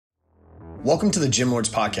Welcome to the Gym Lords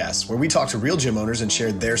Podcast, where we talk to real gym owners and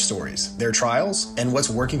share their stories, their trials, and what's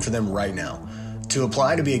working for them right now. To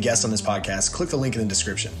apply to be a guest on this podcast, click the link in the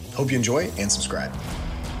description. Hope you enjoy and subscribe.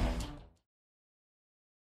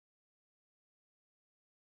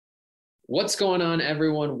 What's going on,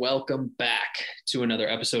 everyone? Welcome back to another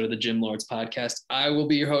episode of the Gym Lords Podcast. I will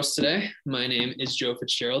be your host today. My name is Joe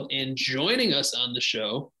Fitzgerald, and joining us on the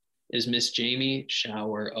show is Miss Jamie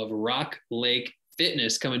Schaeur of Rock Lake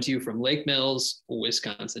Fitness, coming to you from Lake Mills,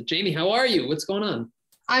 Wisconsin. Jamie, how are you? What's going on?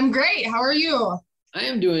 I'm great. How are you? I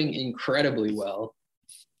am doing incredibly well.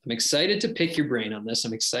 I'm excited to pick your brain on this.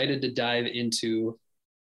 I'm excited to dive into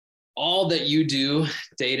all that you do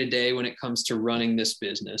day to day when it comes to running this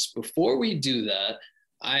business. Before we do that,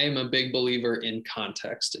 I am a big believer in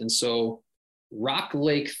context. And so Rock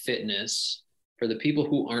Lake Fitness, for the people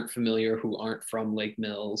who aren't familiar, who aren't from Lake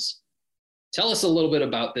Mills, tell us a little bit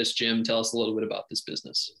about this gym. Tell us a little bit about this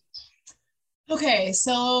business. Okay,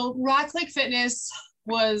 so Rock Lake Fitness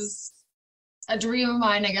was a dream of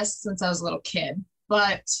mine, I guess, since I was a little kid.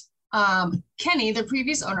 But Kenny, the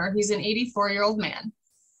previous owner, he's an 84-year-old man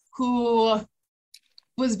who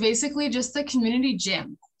was basically just a community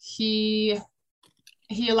gym. He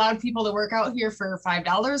allowed people to work out here for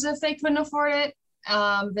 $5 if they couldn't afford it.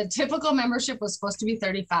 The typical membership was supposed to be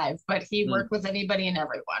 $35, but he worked with anybody and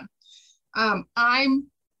everyone. I'm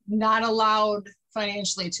not allowed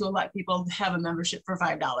financially to let people have a membership for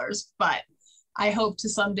 $5, but I hope to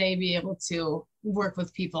someday be able to work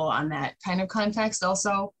with people on that kind of context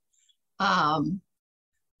also.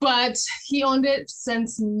 But he owned it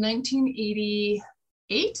since 1988,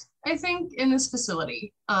 I think, in this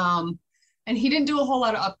facility. And he didn't do a whole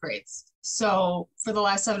lot of upgrades. So for the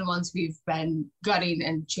last 7 months, we've been gutting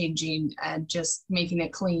and changing and just making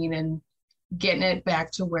it clean and getting it back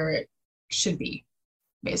to where it should be,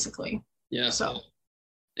 basically. Yeah. So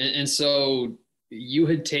you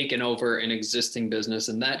had taken over an existing business,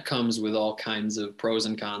 and that comes with all kinds of pros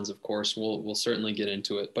and cons, of course. We'll certainly get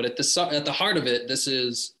into it. But at the heart of it, this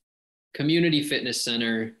is community fitness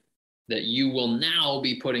center that you will now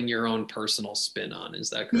be putting your own personal spin on. Is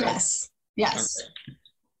that correct? Yes. Okay.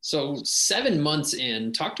 So 7 months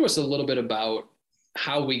in, talk to us a little bit about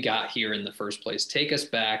how we got here in the first place. Take us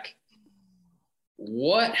back.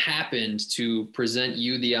 What happened to present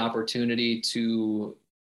you the opportunity to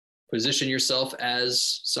position yourself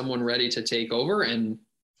as someone ready to take over? And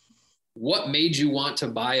what made you want to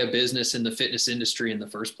buy a business in the fitness industry in the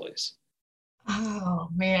first place? Oh,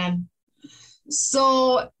 man.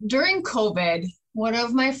 So during COVID, one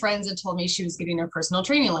of my friends had told me she was getting her personal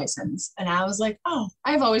training license. And I was like, oh,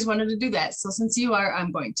 I've always wanted to do that. So since you are,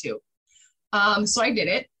 I'm going to. So I did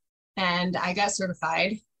it and I got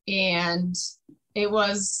certified. And it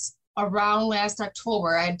was around last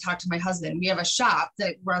October, I had talked to my husband. We have a shop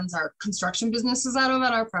that runs our construction businesses out of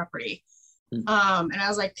at our property. And I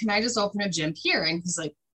was like, can I just open a gym here? And he's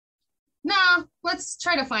like, nah, let's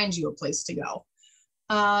try to find you a place to go.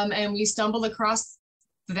 And we stumbled across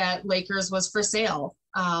that Lakers was for sale.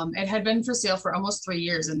 It had been for sale for almost 3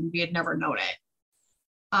 years and we had never known it.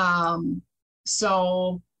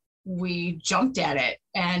 So we jumped at it,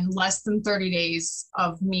 and less than 30 days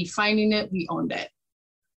of me finding it, we owned it.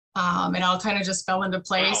 And it all kind of just fell into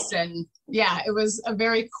place. Wow. And yeah, it was a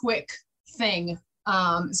very quick thing.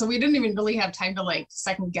 So we didn't even really have time to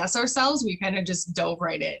second guess ourselves. We kind of just dove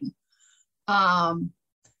right in.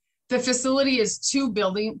 The facility is two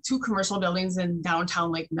commercial buildings in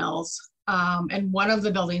downtown Lake Mills. And one of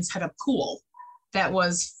the buildings had a pool that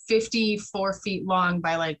was 54 feet long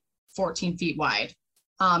by 14 feet wide.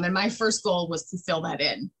 And my first goal was to fill that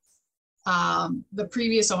in. The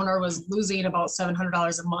previous owner was losing about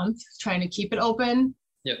 $700 a month trying to keep it open.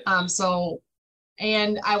 Yep.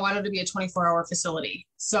 And I wanted to be a 24-hour facility.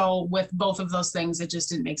 So with both of those things, it just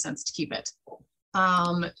didn't make sense to keep it.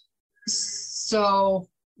 So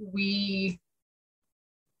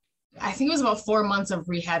I think it was about 4 months of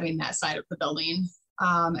rehabbing that side of the building.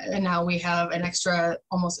 And now we have an extra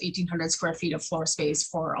almost 1,800 square feet of floor space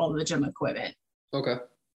for all of the gym equipment. Okay.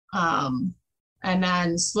 And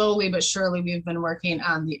then slowly but surely, we've been working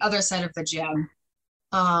on the other side of the gym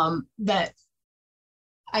that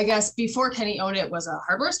I guess before Kenny owned it was a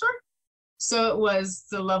hardware store. So it was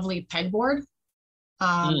the lovely pegboard.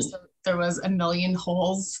 So there was a million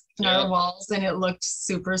holes in our walls and it looked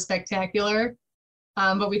super spectacular.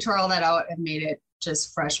 But we tore all that out and made it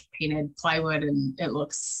just fresh painted plywood, and it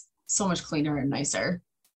looks so much cleaner and nicer.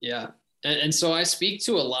 Yeah. And so I speak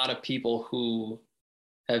to a lot of people who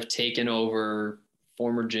have taken over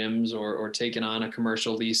former gyms or taken on a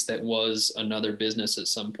commercial lease that was another business at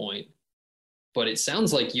some point. but it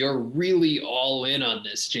sounds like you're really all in on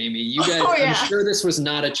this, Jamie. You guys, Oh, yeah. I'm sure this was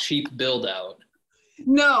not a cheap build out.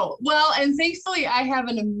 No. Well, and thankfully I have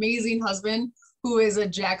an amazing husband who is a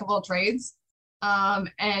jack of all trades.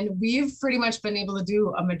 And we've pretty much been able to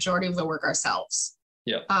do a majority of the work ourselves.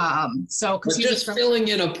 Yeah. So because just filling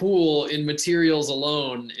in a pool in materials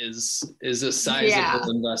alone is a sizable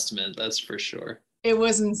investment, that's for sure. It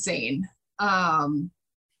was insane.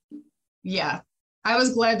 Yeah. I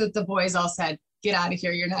was glad that the boys all said, get out of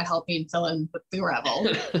here. You're not helping fill in with the gravel.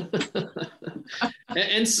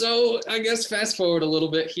 And so I guess fast forward a little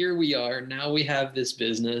bit, here we are. Now we have this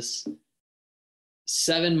business.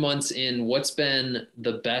 7 months in, what's been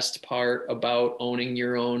the best part about owning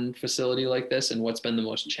your own facility like this? And what's been the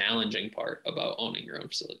most challenging part about owning your own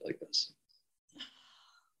facility like this?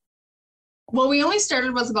 Well, we only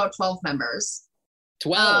started with about 12 members.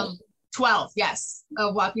 12? 12, yes.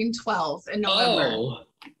 A whopping 12 in November. Oh,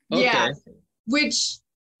 okay. Yeah, which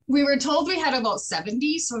we were told we had about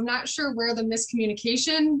 70. So I'm not sure where the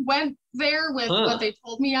miscommunication went there with what they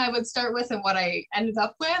told me I would start with and what I ended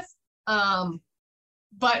up with.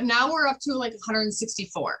 But now we're up to like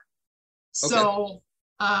 164. Okay. So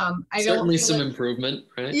I certainly don't some like, improvement,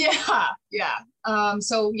 right? Yeah.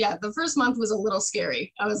 So yeah, the first month was a little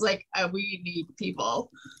scary. I was like, we need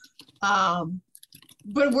people.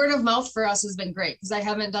 But word of mouth for us has been great because I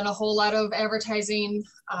haven't done a whole lot of advertising.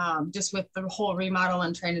 Just with the whole remodel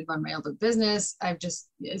and trying to run my other business,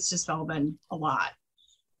 it's just all been a lot.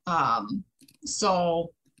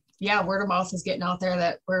 So yeah, word of mouth is getting out there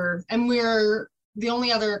that we're the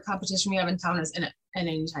only other competition we have in town is in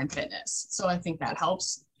Anytime Fitness. So I think that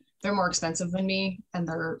helps. They're more expensive than me, and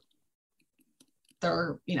they're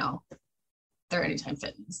Anytime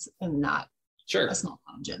Fitness and not a small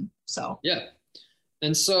town gym. So yeah.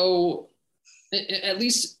 And so at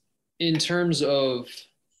least in terms of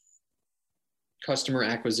customer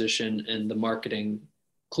acquisition and the marketing,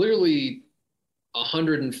 clearly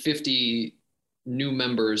 150 new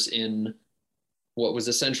members in what was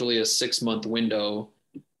essentially a 6-month window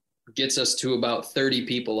gets us to about 30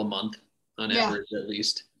 people a month on average, at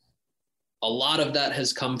least. A lot of that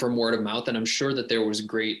has come from word of mouth, and I'm sure that there was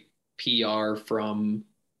great PR from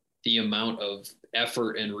the amount of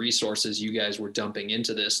effort and resources you guys were dumping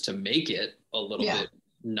into this to make it a little bit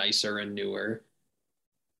nicer and newer.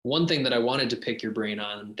 One thing that I wanted to pick your brain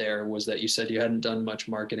on there was that you said you hadn't done much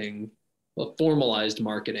marketing, formalized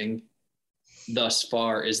marketing thus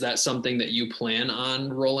far. Is that something that you plan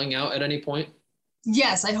on rolling out at any point?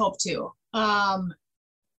 Yes, I hope to.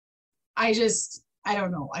 I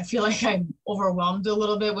don't know. I feel like I'm overwhelmed a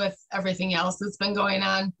little bit with everything else that's been going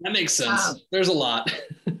on. That makes sense. There's a lot.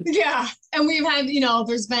 Yeah. And we've had,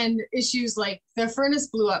 there's been issues like the furnace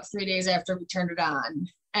blew up 3 days after we turned it on,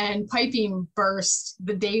 and piping burst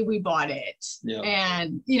the day we bought it. Yeah.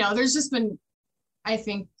 And, there's just been, I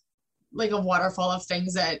think, like a waterfall of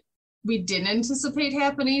things that we didn't anticipate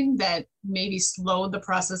happening that maybe slowed the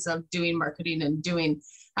process of doing marketing and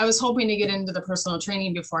I was hoping to get into the personal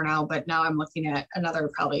training before now, but now I'm looking at another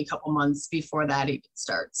probably a couple months before that even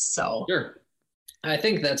starts. So sure. I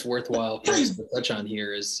think that's worthwhile for us to touch on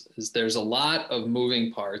here is there's a lot of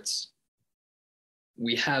moving parts.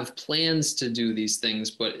 We have plans to do these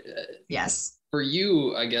things, but yes, for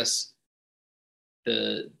you, I guess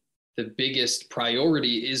the biggest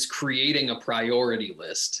priority is creating a priority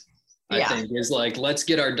list. I think is like, let's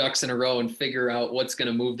get our ducks in a row and figure out what's going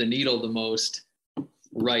to move the needle the most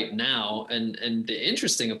right now. And the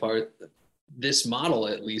interesting part, this model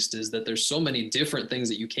at least, is that there's so many different things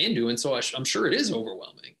that you can do. And so I'm sure it is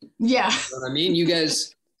overwhelming. Yeah. You know what I mean? You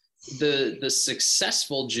guys, the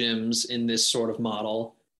successful gyms in this sort of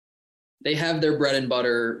model, they have their bread and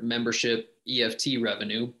butter membership EFT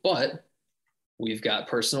revenue, but we've got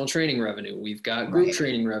personal training revenue. We've got group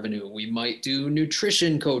training revenue. We might do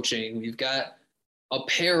nutrition coaching. We've got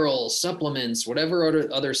apparel, supplements, whatever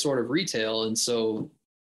other sort of retail. And so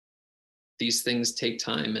these things take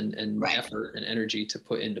time and effort and energy to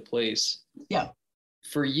put into place. Yeah.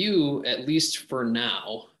 For you, at least for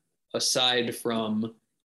now, aside from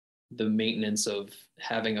the maintenance of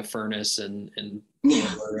having a furnace and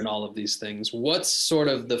all of these things, what's sort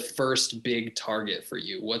of the first big target for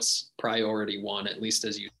you? What's priority one, at least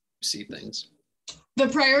as you see things? The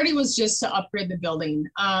priority was just to upgrade the building.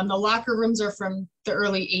 The locker rooms are from the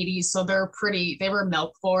early 80s, so they were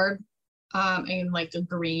milk board and like a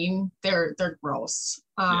green. They're gross.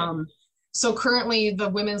 So currently the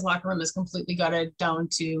women's locker room is completely gutted down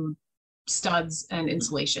to studs and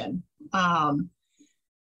insulation.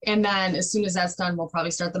 And then as soon as that's done, we'll probably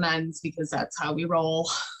start the men's because that's how we roll.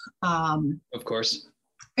 Of course.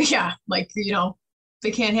 Yeah, like,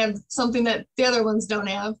 they can't have something that the other ones don't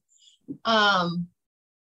have.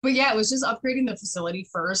 But yeah, it was just upgrading the facility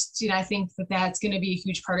first. I think that that's going to be a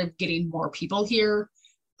huge part of getting more people here.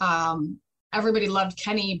 Everybody loved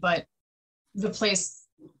Kenny, but the place,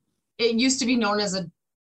 it used to be known as an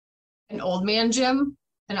old man gym.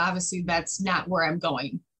 And obviously that's not where I'm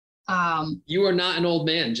going. You are not an old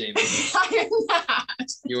man, Jamie. I am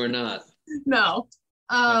not. You are not. No.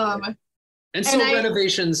 Okay. And so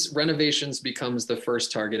renovations becomes the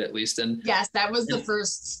first target, at least. And yes, that was the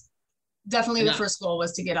first, definitely the first goal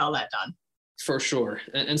was to get all that done. For sure.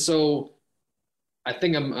 And so I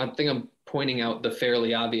think I'm pointing out the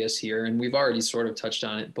fairly obvious here, and we've already sort of touched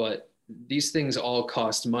on it, but these things all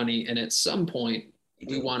cost money. And at some point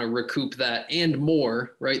we want to recoup that and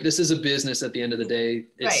more, right? This is a business at the end of the day.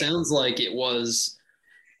 It sounds like it was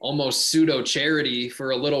almost pseudo charity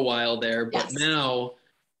for a little while there, but now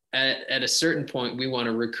at a certain point, we want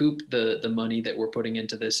to recoup the money that we're putting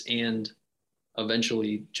into this and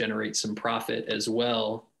eventually generate some profit as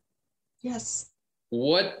well. Yes.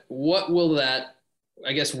 What will that,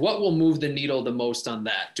 I guess, what will move the needle the most on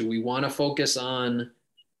that? Do we want to focus on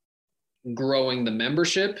growing the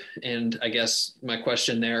membership? And I guess my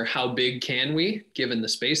question there, how big can we, given the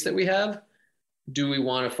space that we have? Do we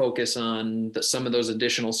want to focus on some of those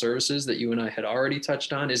additional services that you and I had already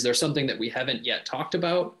touched on? Is there something that we haven't yet talked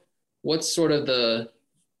about? What's sort of the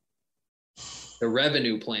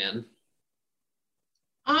revenue plan?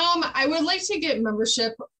 I would like to get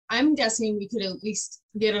membership. I'm guessing we could at least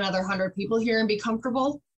get another 100 people here and be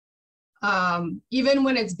comfortable. Even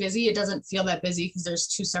when it's busy, it doesn't feel that busy because there's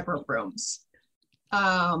 2 separate rooms.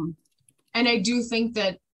 And I do think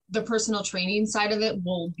that the personal training side of it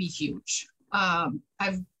will be huge.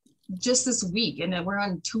 I've just this week, and we're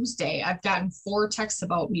on Tuesday, I've gotten 4 texts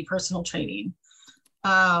about me personal training.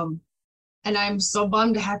 And I'm so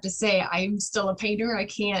bummed to have to say I'm still a painter. I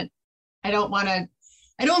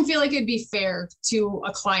don't feel like it'd be fair to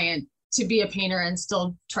a client to be a painter and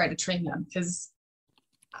still try to train them, because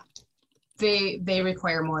they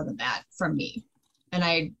require more than that from me. And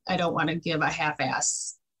I don't want to give a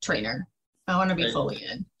half-ass trainer. I want to be fully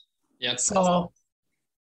in. Yeah. So,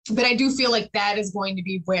 but I do feel like that is going to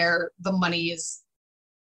be where the money is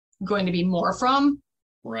going to be more from.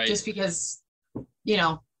 Right. Just because,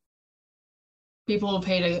 people will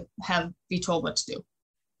pay to be told what to do.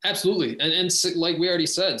 Absolutely. And like we already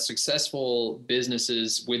said, successful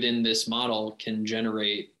businesses within this model can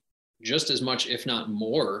generate just as much, if not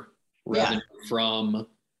more, revenue from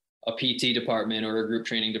a PT department or a group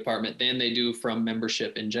training department than they do from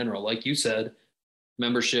membership in general. Like you said,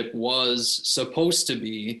 membership was supposed to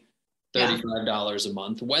be $35 a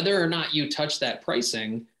month. Whether or not you touch that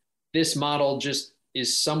pricing, this model just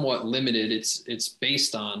is somewhat limited. It's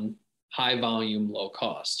based on high volume, low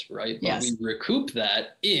cost, right? But we recoup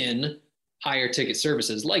that in higher ticket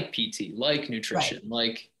services like PT, like nutrition,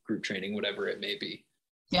 like group training, whatever it may be.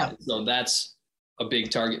 Yeah. So that's a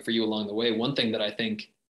big target for you along the way. One thing that I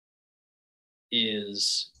think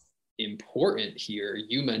is important here,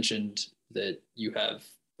 you mentioned that you have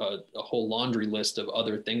a whole laundry list of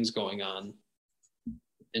other things going on.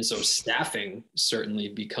 And so staffing certainly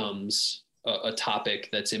becomes a topic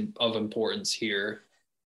that's of importance here.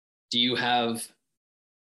 Do you have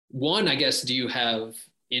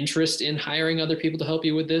interest in hiring other people to help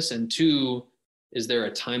you with this? And 2, is there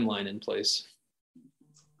a timeline in place?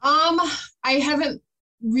 I haven't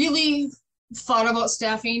really thought about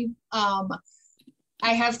staffing. I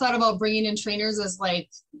have thought about bringing in trainers as like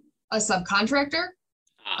a subcontractor,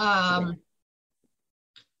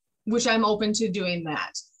 which I'm open to doing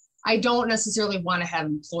that. I don't necessarily want to have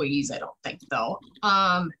employees, I don't think, though.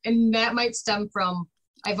 And that might stem from,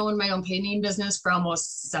 I've owned my own painting business for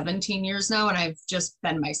almost 17 years now, and I've just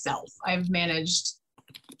been myself. I've managed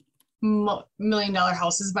 $1 million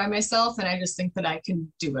houses by myself, and I just think that I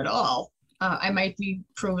can do it all. I might be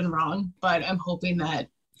proven wrong, but I'm hoping that,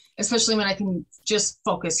 especially when I can just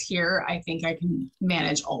focus here, I think I can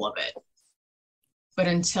manage all of it. But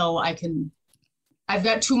until I've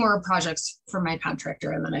got 2 more projects for my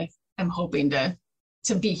contractor, and then I'm hoping to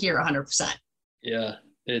be here 100%. Yeah.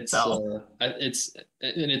 It's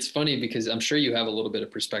funny because I'm sure you have a little bit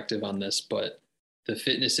of perspective on this, but the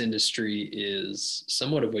fitness industry is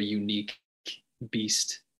somewhat of a unique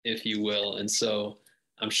beast, if you will. And so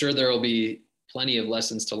I'm sure there will be plenty of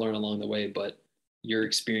lessons to learn along the way, but your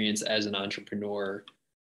experience as an entrepreneur,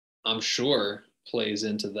 I'm sure, plays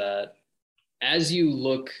into that. As you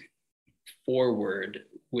look forward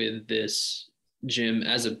with this gym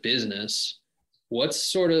as a business, what's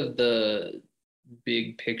sort of the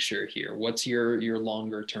big picture here? What's your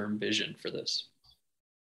longer term vision for this?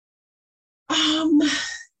 Um,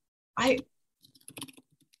 I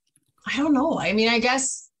I don't know. I mean, I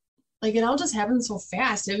guess like it all just happened so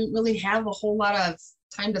fast. I didn't really have a whole lot of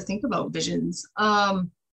time to think about visions.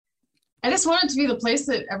 I just want it to be the place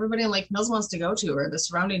that everybody in Lake Mills wants to go to, or the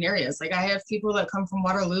surrounding areas. Like I have people that come from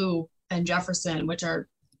Waterloo and Jefferson, which are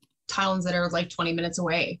towns that are like 20 minutes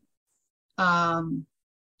away. I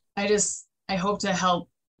hope to help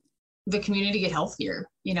the community get healthier,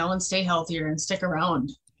 and stay healthier and stick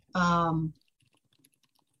around.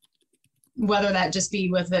 Whether that just be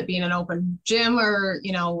with it being an open gym or,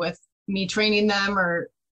 with me training them, or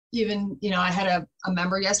even, I had a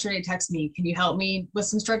member yesterday text me, can you help me with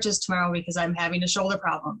some stretches tomorrow because I'm having a shoulder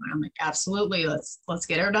problem? And I'm like, absolutely. Let's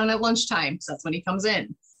get her done at lunchtime. So that's when he comes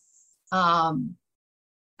in.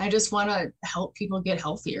 I just want to help people get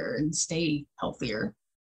healthier and stay healthier.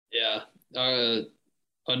 Yeah.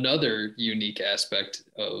 Another unique aspect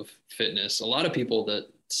of fitness, a lot of people that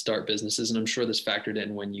start businesses, and I'm sure this factored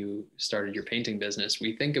in when you started your painting business,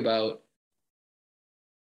 we think about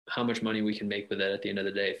how much money we can make with it at the end of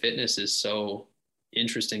the day. Fitness is so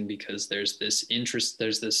interesting because there's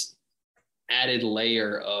this added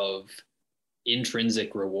layer of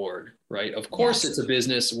intrinsic reward, right? Of course, yes. It's a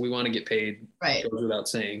business. We want to get paid, right? Goes without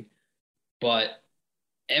saying. But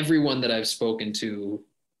everyone that I've spoken to,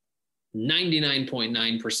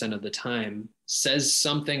 99.9% of the time says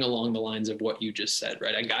something along the lines of what you just said,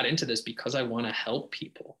 right? I got into this because I want to help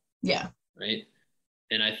people. Yeah. Right.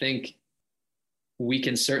 And I think we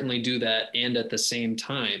can certainly do that and at the same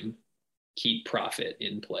time keep profit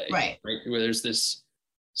in play. Right. Where there's this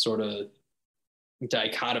sort of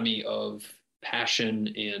dichotomy of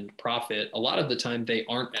passion and profit. A lot of the time they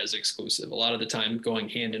aren't as exclusive. A lot of the time going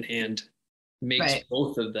hand in hand makes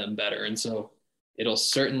both of them better. And so it'll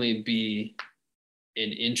certainly be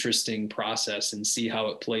an interesting process and see how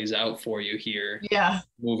it plays out for you here. Yeah.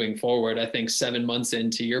 Moving forward. I think 7 months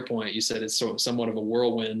into your point, you said it's somewhat of a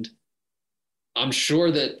whirlwind. I'm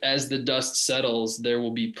sure that as the dust settles, there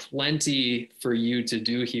will be plenty for you to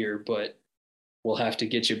do here, but we'll have to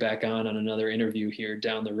get you back on another interview here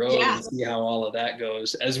down the road and see how all of that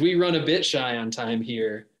goes. As we run a bit shy on time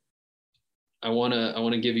here, I want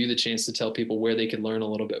to give you the chance to tell people where they can learn a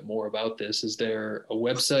little bit more about this. Is there a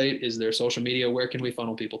website? Is there social media? Where can we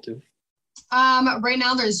funnel people to? Right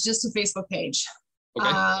now there's just a Facebook page.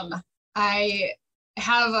 Okay. I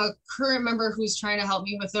have a current member who's trying to help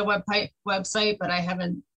me with the website, but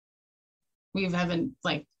we haven't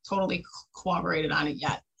like totally cooperated on it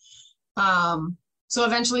yet. So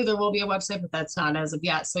eventually there will be a website, but that's not as of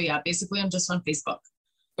yet. So yeah, basically I'm just on Facebook.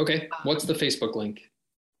 Okay. What's the Facebook link?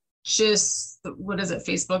 Just, what is it?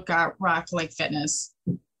 Facebook Rock Lake Fitness.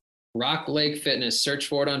 Rock Lake Fitness. Search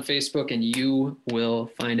for it on Facebook and you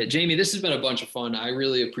will find it. Jamie, this has been a bunch of fun. I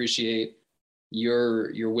really appreciate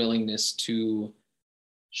your willingness to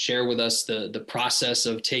share with us the process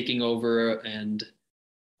of taking over and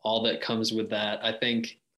all that comes with that. I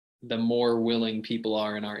think the more willing people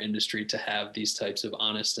are in our industry to have these types of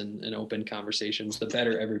honest and open conversations, the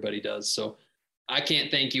better everybody does. So I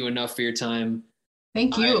can't thank you enough for your time.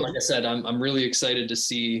 Thank you. Like I said, I'm really excited to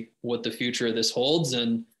see what the future of this holds,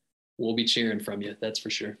 and we'll be cheering from you. That's for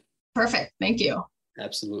sure. Perfect. Thank you.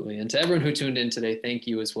 Absolutely. And to everyone who tuned in today, thank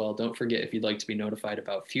you as well. Don't forget, if you'd like to be notified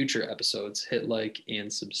about future episodes, hit like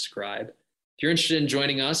and subscribe. If you're interested in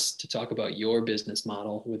joining us to talk about your business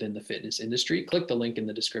model within the fitness industry, click the link in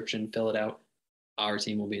the description, fill it out. Our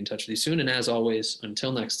team will be in touch with you soon. And as always,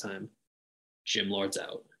 until next time, Gym Lords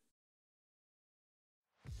out.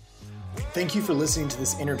 Thank you for listening to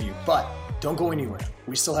this interview, but don't go anywhere.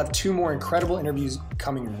 We still have 2 more incredible interviews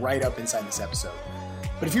coming right up inside this episode.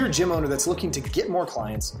 But if you're a gym owner that's looking to get more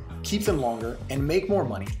clients, keep them longer, and make more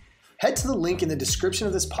money, head to the link in the description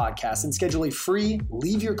of this podcast and schedule a free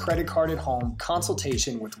leave your credit card at home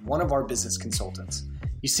consultation with one of our business consultants.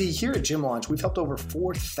 You see, here at Gym Launch, we've helped over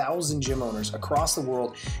 4,000 gym owners across the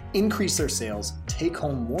world increase their sales, take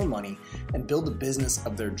home more money, and build the business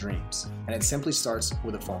of their dreams. And it simply starts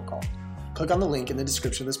with a phone call. Click on the link in the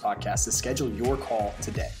description of this podcast to schedule your call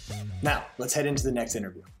today. Now, let's head into the next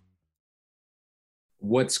interview.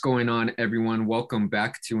 What's going on, everyone? Welcome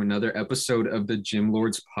back to another episode of the Gym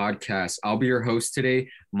Lords podcast. I'll be your host today.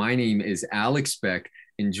 My name is Alex Beck,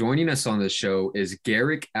 and joining us on the show is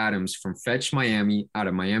Gerrick Adams from Fetch Miami out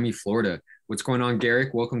of Miami, Florida. What's going on,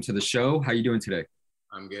 Gerrick? Welcome to the show. How you doing today?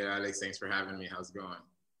 I'm good, Alex. Thanks for having me. How's it going?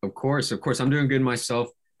 Of course. I'm doing good myself.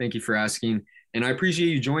 Thank you for asking. And I appreciate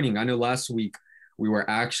you joining. I know last week we were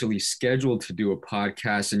actually scheduled to do a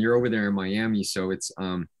podcast, and you're over there in Miami, so it's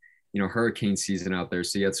hurricane season out there,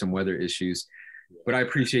 so you had some weather issues. But I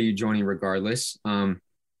appreciate you joining regardless.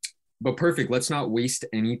 But perfect. Let's not waste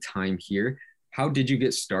any time here. How did you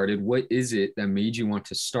get started? What is it that made you want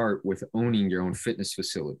to start with owning your own fitness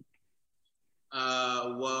facility?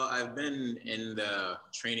 Well, I've been in the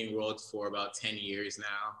training world for about 10 years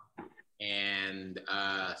now. And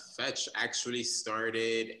Fetch actually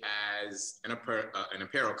started as an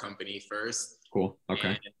apparel company first. Cool. Okay.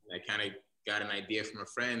 And I kind of got an idea from a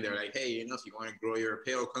friend. They're like, hey, if you want to grow your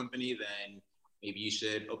apparel company, then maybe you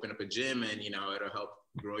should open up a gym and, it'll help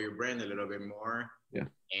grow your brand a little bit more. Yeah.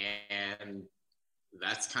 And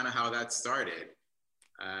that's kind of how that started.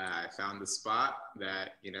 I found the spot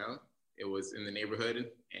that, it was in the neighborhood,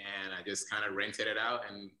 and I just kind of rented it out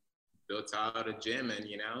and built out a gym. And,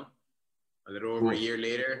 a little over a year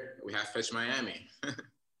later, we have Fetch Miami.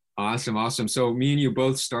 Awesome. So me and you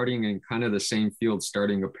both starting in kind of the same field,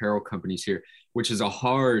 starting apparel companies here, which is a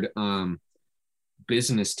hard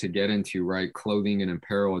business to get into, right? Clothing and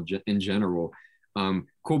apparel in general.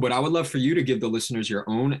 Cool. But I would love for you to give the listeners your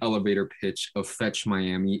own elevator pitch of Fetch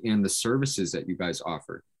Miami and the services that you guys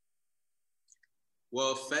offer.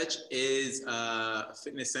 Well, Fetch is a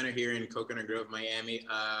fitness center here in Coconut Grove, Miami.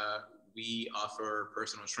 We offer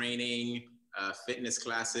personal training, fitness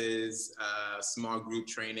classes, small group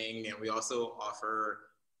training, and we also offer,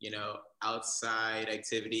 outside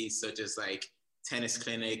activities such as like tennis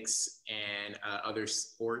clinics and other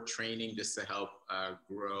sport training, just to help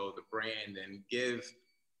grow the brand and give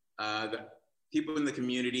the people in the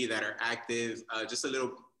community that are active just a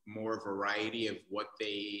little more variety of what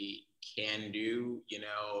they can do,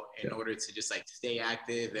 in order to just like stay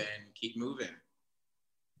active and keep moving.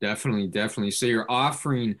 Definitely. So you're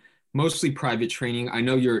offering mostly private training. I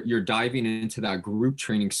know you're diving into that group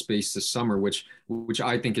training space this summer, which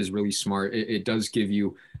I think is really smart. It does give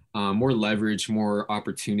you more leverage, more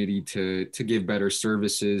opportunity to give better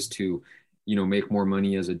services, to make more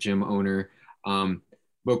money as a gym owner.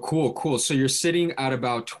 But cool. So you're sitting at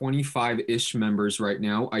about 25-ish members right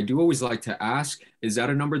now. I do always like to ask, is that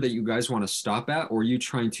a number that you guys want to stop at, or are you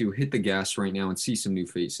trying to hit the gas right now and see some new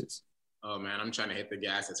faces? Oh man, I'm trying to hit the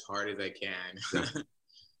gas as hard as I can. Yeah.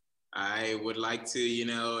 I would like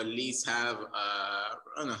to, at least have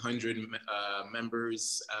around 100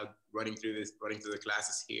 members running through the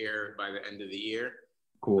classes here by the end of the year.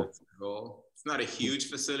 Cool. That's the goal. It's not a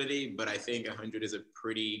huge facility, but I think 100 is a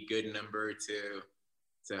pretty good number to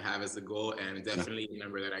have as the goal, and definitely a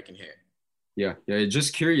number that I can hit. Yeah.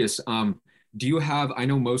 Just curious. Do you have? I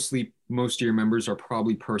know most of your members are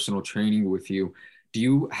probably personal training with you. Do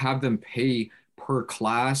you have them pay per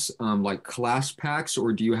class, like class packs,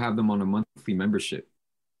 or do you have them on a monthly membership?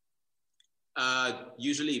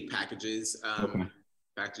 Usually packages. Okay.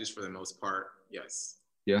 Packages for the most part, yes.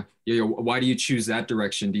 Yeah. Why do you choose that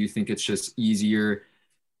direction? Do you think it's just easier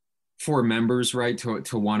for members, right,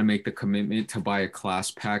 to want to make the commitment to buy a class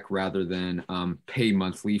pack rather than pay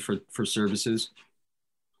monthly for services?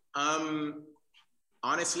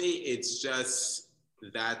 Honestly, it's just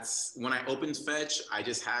that's when I opened Fetch, I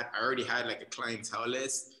already had like a clientele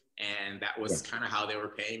list, and that was kind of how they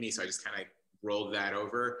were paying me. So I just kind of rolled that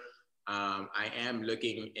over. I am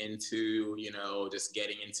looking into, just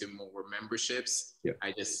getting into more memberships. Yeah.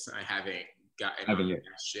 I haven't gotten on that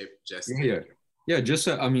ship just yet. Yeah, just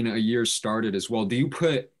a year started as well. Do you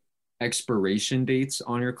put expiration dates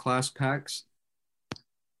on your class packs?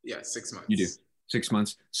 Yeah, 6 months. You do. 6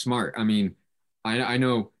 months. Smart. I mean, I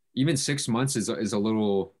know even 6 months is a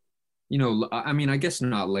little, I guess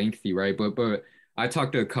not lengthy, right? But I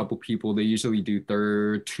talked to a couple people. They usually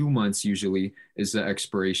do 2 months usually is the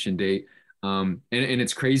expiration date. And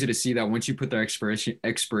it's crazy to see that once you put the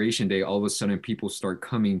expiration date, all of a sudden people start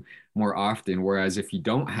coming more often. Whereas if you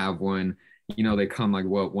don't have one, they come like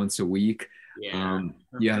once a week. Yeah.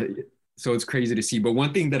 So it's crazy to see. But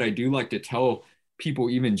one thing that I do like to tell people,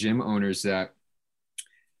 even gym owners, that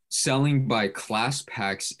selling by class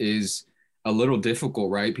packs is a little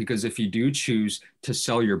difficult, right? Because if you do choose to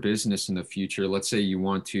sell your business in the future, let's say you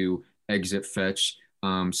want to exit Fetch,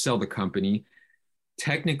 sell the company,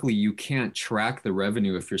 technically you can't track the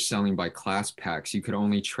revenue if you're selling by class packs. You could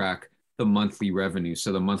only track the monthly revenue,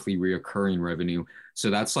 so the monthly reoccurring revenue. So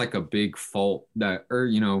that's like a big fault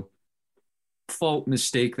fault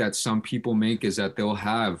mistake that some people make, is that they'll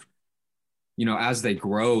have, as they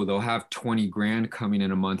grow, they'll have 20 grand coming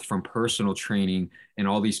in a month from personal training, and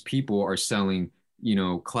all these people are selling,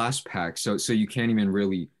 class packs. So you can't even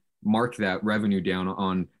really mark that revenue down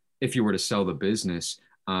on if you were to sell the business.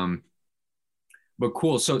 But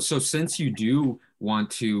cool. So since you do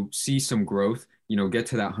want to see some growth, get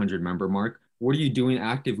to that 100 member mark, what are you doing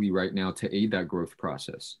actively right now to aid that growth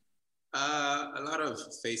process? A lot of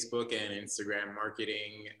Facebook and Instagram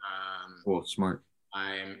marketing. Cool. Smart.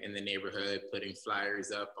 I'm in the neighborhood putting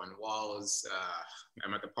flyers up on walls.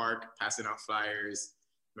 I'm at the park passing out flyers.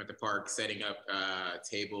 I'm at the park setting up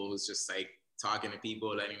tables, just like talking to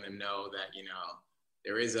people, letting them know that,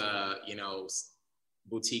 there is a,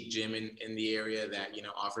 boutique gym in the area that,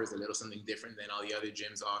 offers a little something different than all the other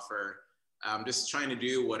gyms offer. I'm just trying to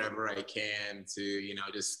do whatever I can to,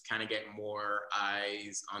 just kind of get more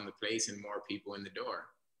eyes on the place and more people in the door.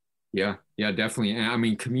 Yeah, definitely. And I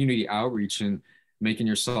mean, community outreach and making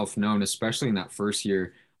yourself known, especially in that first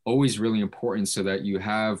year, always really important so that you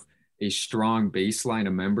have a strong baseline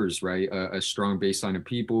of members, right? A strong baseline of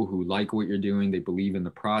people who like what you're doing. They believe in the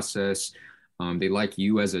process. They like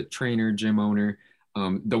you as a trainer, gym owner.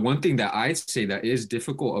 The one thing that I'd say that is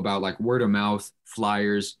difficult about like word of mouth,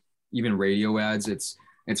 flyers, even radio ads, it's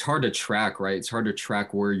hard to track, right? It's hard to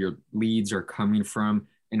track where your leads are coming from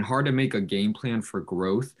and hard to make a game plan for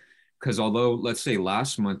growth. Because although, let's say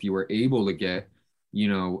last month you were able to get,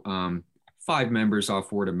 5 members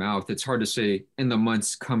off word of mouth, it's hard to say in the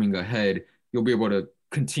months coming ahead, you'll be able to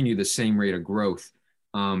continue the same rate of growth.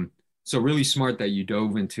 So really smart that you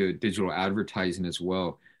dove into digital advertising as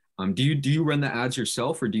well. Do you run the ads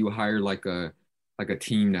yourself or do you hire like a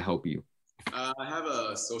team to help you? I have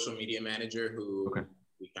a social media manager who Okay.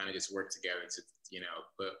 we kind of just work together to,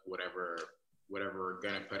 put whatever we're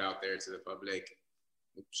going to put out there to the public.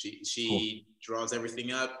 She draws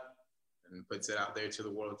everything up and puts it out there to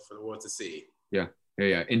the world for the world to see. Yeah.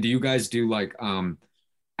 And do you guys do like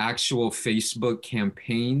actual Facebook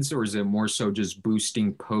campaigns, or is it more so just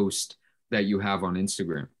boosting posts that you have on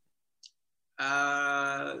Instagram?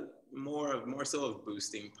 More so of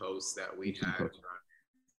boosting posts that we have.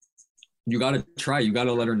 You got to try. You got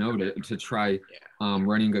to let her know to try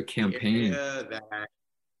running a campaign.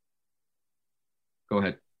 Go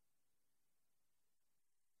ahead.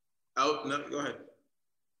 Oh, no, go ahead.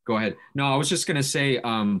 Go ahead. No, I was just going to say,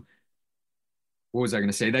 what was I going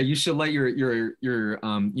to say? That you should let your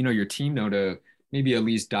team know to maybe at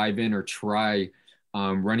least dive in or try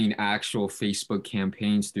running actual Facebook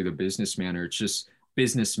campaigns through the business manager. It's just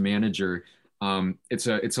business manager. It's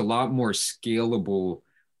a lot more scalable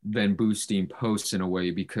than boosting posts in a way,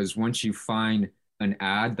 because once you find an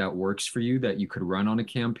ad that works for you that you could run on a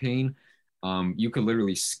campaign, you could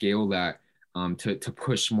literally scale that to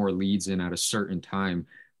push more leads in at a certain time.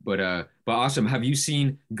 But awesome. Have you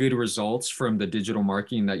seen good results from the digital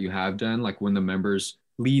marketing that you have done? Like when the members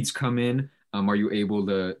leads come in, are you able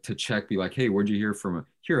to check, be like, hey, where'd you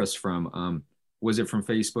hear us from? Was it from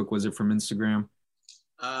Facebook? Was it from Instagram?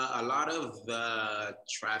 A lot of the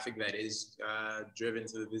traffic that is driven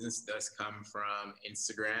to the business does come from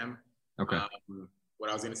Instagram. Okay. What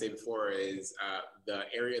I was going to say before is the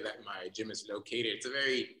area that my gym is located, it's a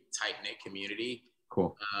very tight-knit community.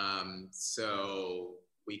 Cool. So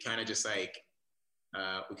we kind of just like,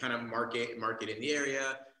 we kind of market in the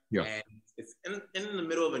area. Yeah. And it's in the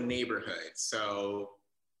middle of a neighborhood. So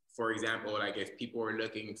for example, like if people are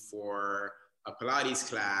looking for a Pilates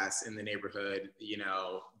class in the neighborhood,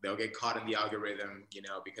 they'll get caught in the algorithm,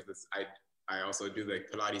 because I also do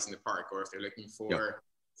like Pilates in the park. Or if they're looking for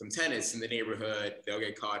some tennis in the neighborhood, they'll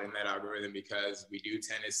get caught in that algorithm because we do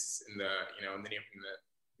tennis in the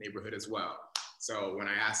neighborhood as well. So when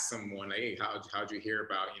I ask someone, like, hey, how'd you hear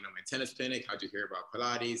about, my tennis clinic? How'd you hear about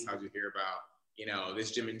Pilates? How'd you hear about,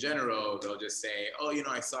 this gym in general? They'll just say, oh,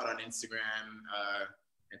 I saw it on Instagram,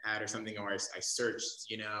 an ad or something, or I searched,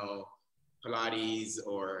 Pilates,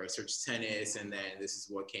 or I searched tennis, and then this is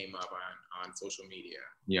what came up on social media.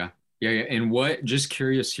 Yeah. And just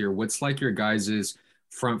curious here, what's like your guys's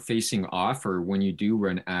front-facing offer when you do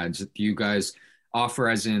run ads? Do you guys offer,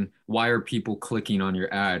 as in, why are people clicking on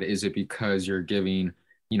your ad? Is it because you're giving,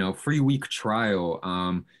 free week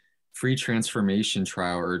trial, free transformation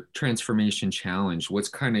trial, or transformation challenge? What's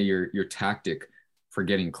kind of your tactic for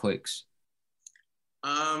getting clicks?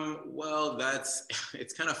 Well,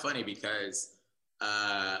 it's kind of funny because,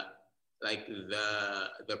 like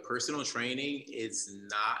the personal training is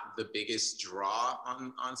not the biggest draw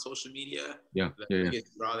on social media. The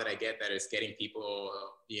biggest draw that I get that is getting people,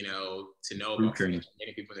 to know about getting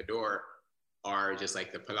people in the door are just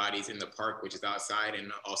like the Pilates in the park, which is outside,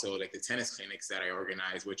 and also like the tennis clinics that I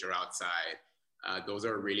organize, which are outside. Those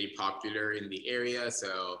are really popular in the area.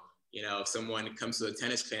 So, if someone comes to a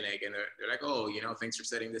tennis clinic and they're like, oh, thanks for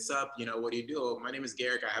setting this up. What do you do? Oh, my name is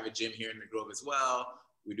Gerrick. I have a gym here in the Grove as well.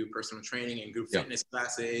 We do personal training and group fitness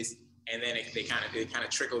classes. And then it kind of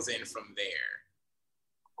trickles in from there.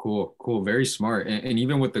 Cool. Very smart. And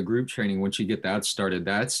even with the group training, once you get that started,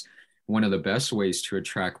 that's one of the best ways to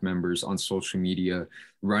attract members on social media,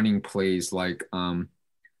 running plays like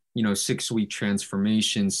 6-week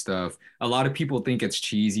transformation stuff. A lot of people think it's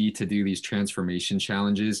cheesy to do these transformation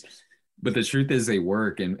challenges, but the truth is they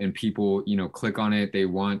work, and people, click on it. They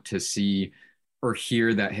want to see or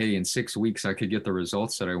hear that, hey, in 6 weeks, I could get the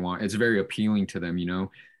results that I want. It's very appealing to them.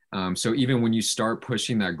 So even when you start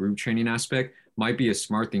pushing that group training aspect, might be a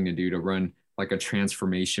smart thing to do, to run like a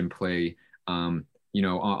transformation play, on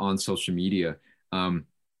social media.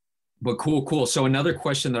 But cool. So another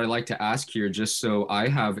question that I like to ask here, just so I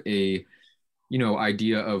have a,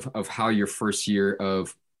 idea of how your first year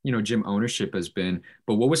of, gym ownership has been,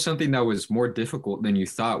 but what was something that was more difficult than you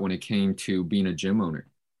thought when it came to being a gym owner?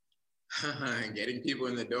 Getting people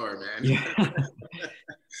in the door, man. Yeah.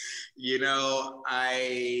 You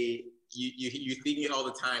think it all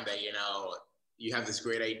the time that, you have this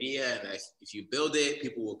great idea, and that if you build it,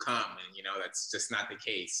 people will come. And, that's just not the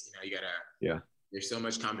case. There's so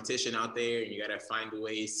much competition out there, and you got to find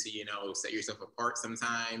ways to, set yourself apart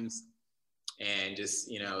sometimes, and just,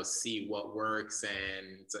 see what works.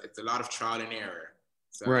 And it's a lot of trial and error.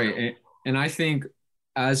 So, right. And I think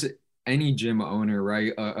as any gym owner,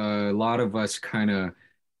 right, a lot of us kind of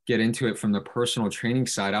get into it from the personal training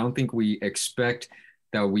side. I don't think we expect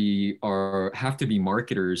that we have to be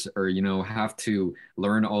marketers or, have to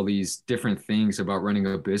learn all these different things about running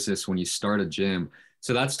a business when you start a gym.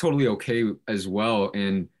 So that's totally okay as well.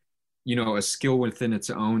 And, a skill within its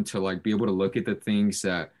own to like be able to look at the things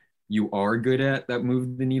that you are good at that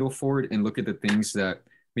move the needle forward, and look at the things that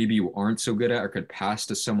maybe you aren't so good at or could pass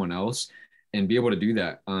to someone else, and be able to do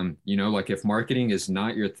that. Like if marketing is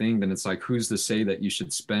not your thing, then it's like, who's to say that you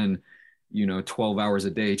should spend, 12 hours a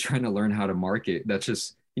day trying to learn how to market? That's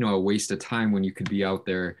just, a waste of time when you could be out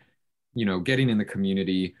there, getting in the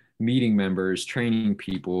community, meeting members, training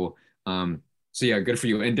people. So yeah, good for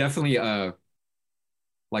you. And definitely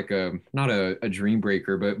not a dream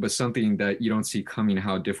breaker, but something that you don't see coming,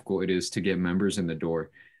 how difficult it is to get members in the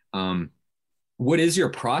door. What is your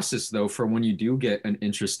process though for when you do get an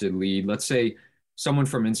interested lead? Let's say someone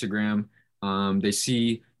from Instagram, they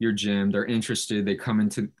see your gym, they're interested, they come in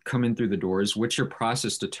through the doors. What's your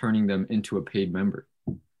process to turning them into a paid member?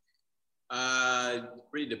 It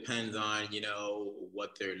really depends on,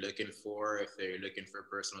 what they're looking for. If they're looking for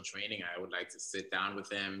personal training, I would like to sit down with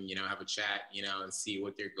them, have a chat, and see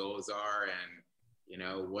what their goals are, and,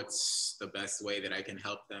 what's the best way that I can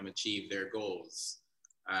help them achieve their goals.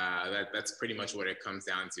 That's pretty much what it comes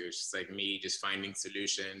down to. It's just like me just finding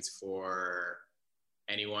solutions for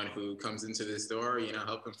anyone who comes into this door,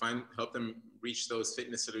 help them reach those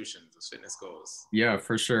fitness solutions, those fitness goals. Yeah,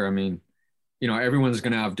 for sure. I mean, everyone's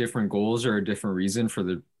going to have different goals or a different reason for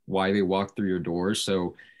why they walk through your doors.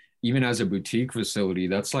 So even as a boutique facility,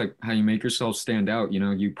 that's like how you make yourself stand out.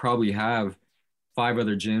 You probably have 5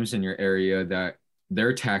 other gyms in your area that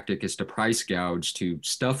their tactic is to price gouge, to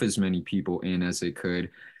stuff as many people in as they could.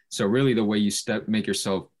 So really the way you make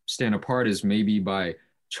yourself stand apart is maybe by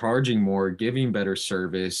charging more, giving better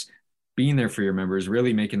service, being there for your members,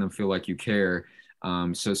 really making them feel like you care.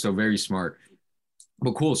 So very smart.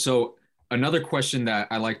 But cool. So another question that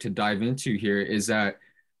I like to dive into here is that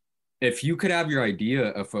if you could have your idea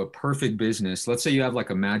of a perfect business, let's say you have like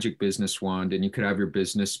a magic business wand and you could have your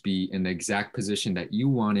business be in the exact position that you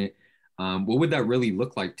want it, what would that really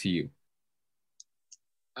look like to you?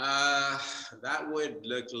 That would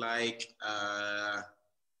look like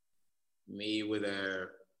me with a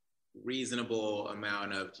reasonable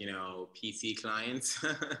amount of, PC clients,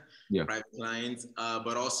 yeah. private clients,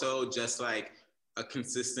 but also just like a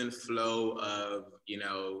consistent flow of,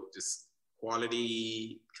 just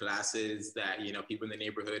quality classes that, people in the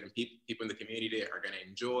neighborhood and people in the community are going to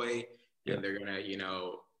enjoy. Yeah. And they're going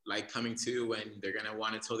to, like coming to, and they're going to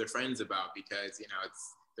want to tell their friends about, because,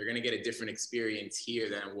 they're going to get a different experience here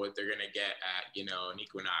than what they're going to get at, an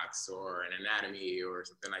Equinox or an Anatomy or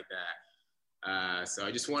something like that. So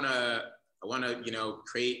I just want to,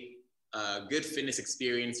 create a good fitness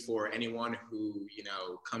experience for anyone who,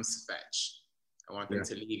 comes to Fetch. I want them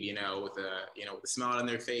to leave, with a smile on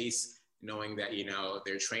their face, knowing that,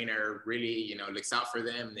 their trainer really, looks out for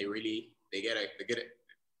them.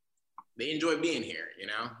 They enjoy being here,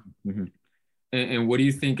 Mm-hmm. And what do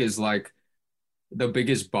you think is like the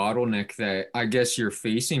biggest bottleneck that I guess you're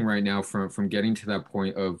facing right now from getting to that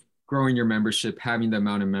point of growing your membership, having the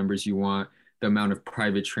amount of members you want, the amount of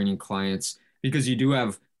private training clients, because you do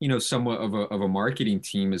have, somewhat of a marketing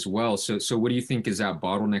team as well. So what do you think is that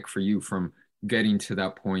bottleneck for you from getting to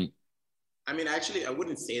that point? I mean, actually, I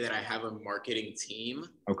wouldn't say that I have a marketing team.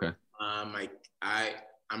 Okay.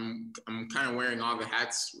 I'm kind of wearing all the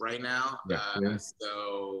hats right now. Yeah.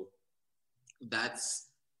 So that's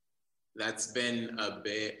that's been a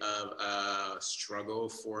bit of a struggle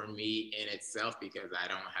for me in itself because I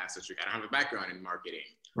don't have a background in marketing.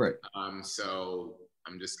 Right. So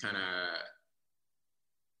I'm just kind of,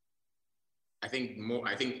 I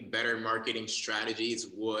think better marketing strategies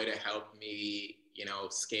would help me,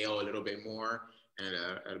 scale a little bit more and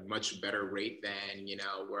at a much better rate than,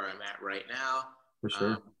 where I'm at right now. For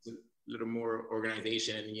sure. A little more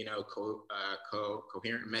organization,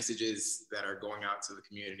 coherent messages that are going out to the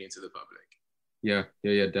community and to the public. Yeah,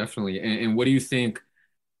 definitely. And what do you think?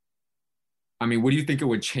 I mean, what do you think it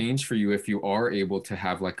would change for you if you are able to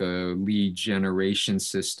have like a lead generation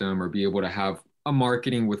system or be able to have a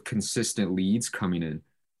marketing with consistent leads coming in?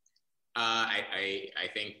 I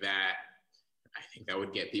think that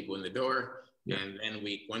would get people in the door. Yeah. And then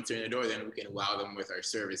once they're in the door, then we can wow them with our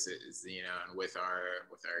services, and with our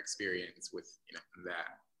experience with,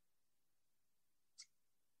 that.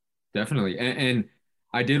 Definitely. And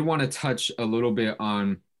I did want to touch a little bit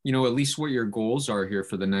on, at least what your goals are here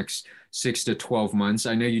for the next 6 to 12 months.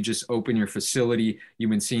 I know you just opened your facility.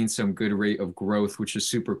 You've been seeing some good rate of growth, which is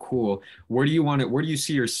super cool. Where do you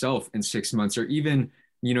see yourself in 6 months, or even,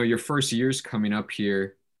 your first year's coming up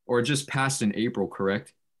here, or just past in April,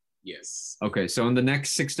 correct? Yes. Okay. So in the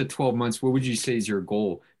next 6 to 12 months, what would you say is your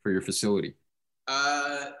goal for your facility?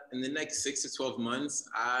 In the next 6 to 12 months,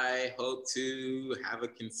 I hope to have a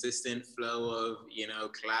consistent flow of,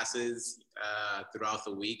 classes throughout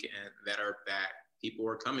the week and that people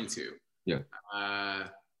are coming to. Yeah.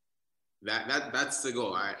 That's the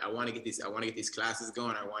goal. I want to get these classes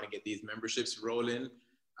going. I want to get these memberships rolling,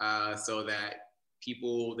 so that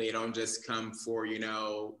people, they don't just come for,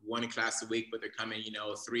 one class a week, but they're coming,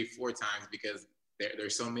 3-4 times, because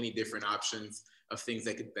there's so many different options of things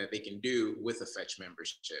that they can do with a Fetch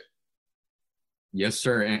membership. Yes,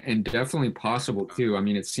 sir. And definitely possible too. I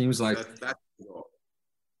mean, it seems like, that's the goal.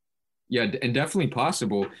 Yeah, and definitely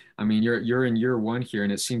possible. I mean, you're in year one here,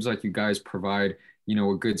 and it seems like you guys provide,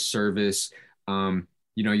 a good service.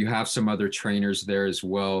 You have some other trainers there as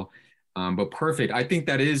well. But perfect. I think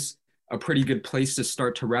that is a pretty good place to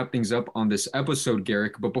start to wrap things up on this episode,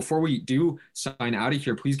 Gerrick. But before we do sign out of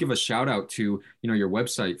here, please give a shout out to, your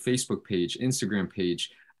website, Facebook page, Instagram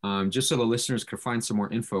page, just so the listeners could find some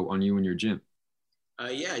more info on you and your gym.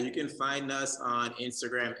 Yeah, you can find us on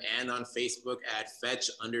Instagram and on Facebook at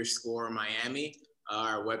fetch_Miami.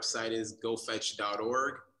 Our website is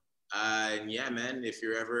gofetch.org. And yeah, man, if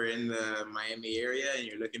you're ever in the Miami area and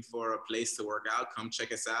you're looking for a place to work out, come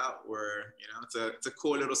check us out. We're, it's a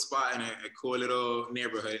cool little spot and a cool little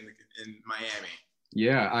neighborhood in Miami.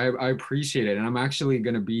 Yeah, I appreciate it. And I'm actually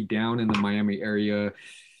going to be down in the Miami area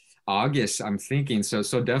August, I'm thinking. So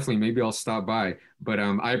definitely, maybe I'll stop by. But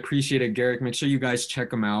I appreciate it, Gerrick. Make sure you guys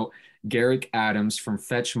check him out. Gerrick Adams from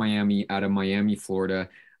Fetch Miami out of Miami, Florida.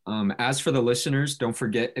 As for the listeners, don't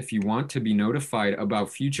forget, if you want to be notified about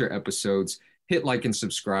future episodes, hit like and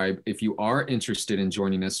subscribe. If you are interested in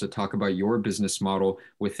joining us to talk about your business model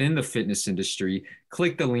within the fitness industry,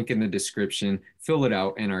 click the link in the description, fill it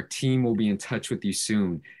out, and our team will be in touch with you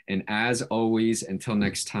soon. And as always, until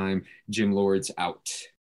next time, Gym Lords out.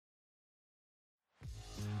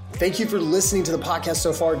 Thank you for listening to the podcast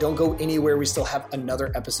so far. Don't go anywhere. We still have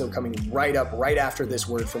another episode coming right after this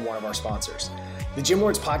word from one of our sponsors. The Gym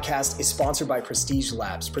Lords podcast is sponsored by Prestige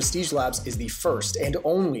Labs. Prestige Labs is the first and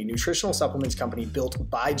only nutritional supplements company built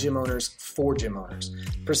by gym owners for gym owners.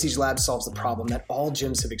 Prestige Labs solves the problem that all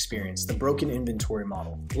gyms have experienced: the broken inventory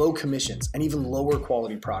model, low commissions, and even lower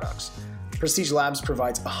quality products. Prestige Labs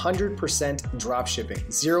provides 100% drop shipping,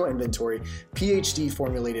 zero inventory, PhD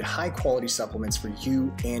formulated high quality supplements for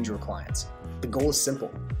you and your clients. The goal is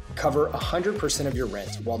simple: cover 100% of your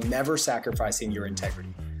rent while never sacrificing your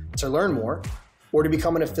integrity. To learn more, or to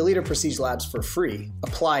become an affiliate of Prestige Labs for free,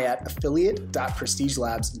 apply at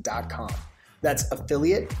affiliate.prestigelabs.com. That's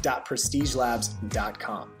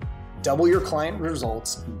affiliate.prestigelabs.com. Double your client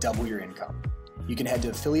results, double your income. You can head to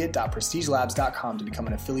affiliate.prestigelabs.com to become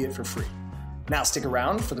an affiliate for free. Now stick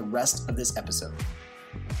around for the rest of this episode.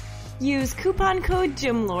 Use coupon code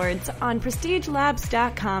GYMLORDS on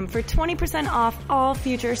prestigelabs.com for 20% off all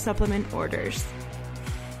future supplement orders.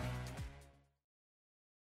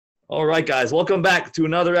 All right, guys, welcome back to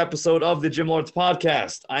another episode of the Gym Lords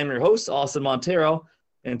podcast. I'm your host, Austin Montero,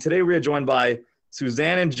 and today we are joined by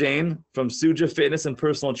Suzan and Jane from Suja Fitness and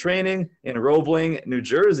Personal Training in Roebling, New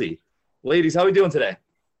Jersey. Ladies, how are we doing today?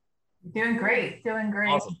 Doing great.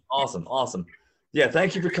 Awesome. Yeah,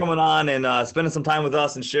 thank you for coming on and spending some time with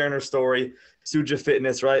us and sharing your story. Suja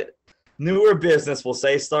Fitness, right? Newer business, we'll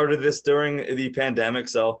say, started this during the pandemic,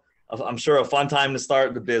 so I'm sure a fun time to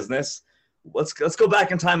start the business. Let's go back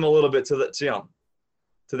in time a little bit to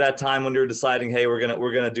to that time when you're deciding, hey, we're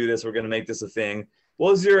gonna do this, we're gonna make this a thing.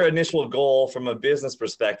 What was your initial goal from a business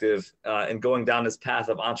perspective in going down this path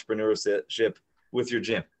of entrepreneurship with your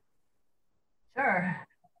gym? Sure.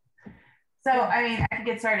 So, I mean, I can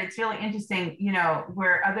get started. It's really interesting, you know,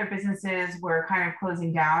 where other businesses were kind of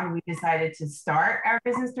closing down, we decided to start our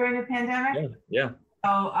business during the pandemic. Yeah.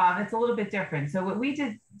 So it's a little bit different. So what we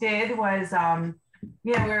did was,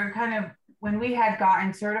 we were kind of, when we had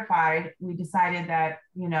gotten certified, we decided that,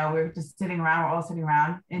 you know, we were just we're all sitting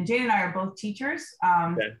around. And Jane and I are both teachers.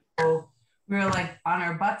 So we were like on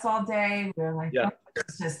our butts all day. We were like, oh,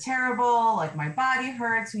 it's just terrible. Like my body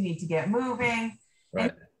hurts. We need to get moving. Right.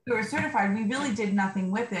 And we were certified. We really did nothing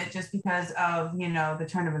with it just because of, you know, the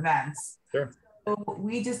turn of events. Sure. So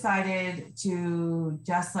we decided to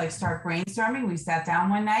just like start brainstorming. We sat down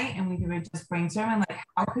one night and we were just brainstorming, like,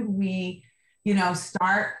 how could we, you know,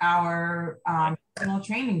 start our personal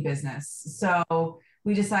training business. So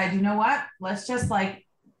we decided, you know what, let's just like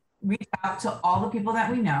reach out to all the people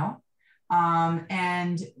that we know.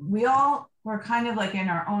 And we all were kind of like in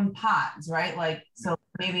our own pods, right? Like, so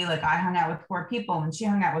maybe like I hung out with 4 people and she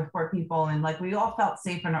hung out with 4 people. And like, we all felt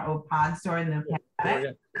safe in our own pods during the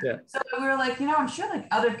pandemic. Yeah. So we were like, you know, I'm sure like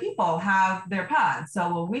other people have their pods.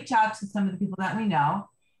 So we'll reach out to some of the people that we know.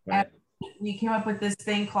 Right. And we came up with this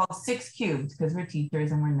thing called 6 cubes because we're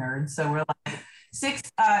teachers and we're nerds. So we're like 6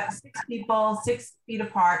 people, 6 feet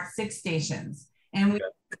apart, 6 stations. And we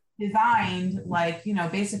designed like, you know,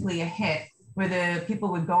 basically a hit where the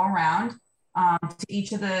people would go around to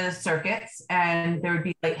each of the circuits and there would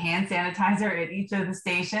be like hand sanitizer at each of the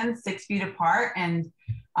stations 6 feet apart. And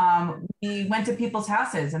we went to people's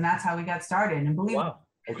houses and that's how we got started. And believe me,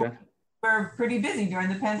 okay. we're pretty busy during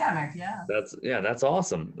the pandemic. That's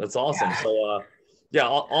awesome. That's awesome. So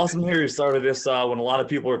awesome here you started this when a lot of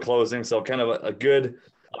people were closing, so kind of a good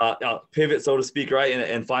pivot, so to speak, right?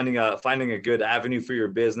 And finding a good avenue for your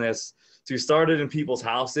business. So you started in people's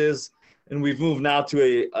houses and we've moved now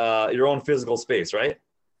to your own physical space, right?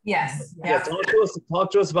 Yes. Yeah.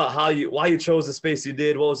 Talk to us about why you chose the space you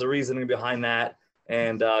did. What was the reasoning behind that?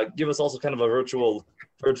 And give us also kind of a virtual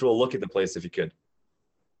look at the place if you could.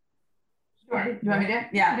 Sure. You want me to?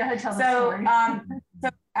 Yeah. Go ahead, tell the story. So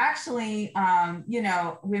actually, you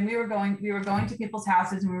know, when we were going to people's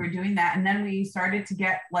houses and we were doing that, and then we started to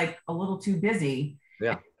get like a little too busy.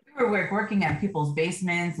 Yeah. We were working at people's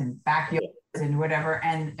basements and backyards and whatever,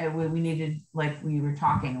 and we needed, like, we were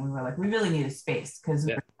talking and we were like, we really need a space because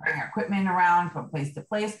we were carrying our equipment around from place to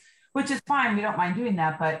place, which is fine. We don't mind doing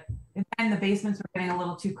that, but then the basements were getting a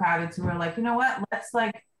little too crowded. So we were like, you know what, let's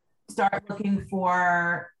like start looking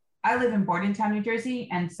for. I live in Bordentown, New Jersey.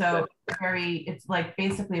 And so it's like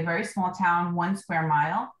basically a very small town, 1 square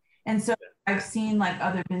mile. And so I've seen like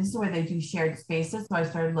other businesses where they do shared spaces. So I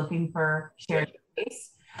started looking for shared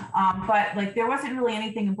space. But like there wasn't really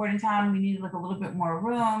anything in Bordentown. We needed like a little bit more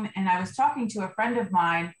room. And I was talking to a friend of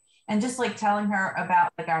mine and just like telling her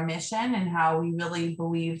about like our mission and how we really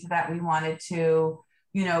believed that we wanted to,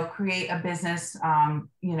 you know, create a business,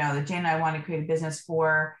 you know, that Jane and I want to create a business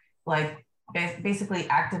for like basically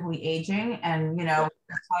actively aging. And, you know,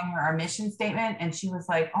 telling her our mission statement. And she was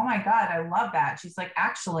like, oh my God, I love that. She's like,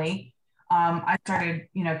 actually, I started,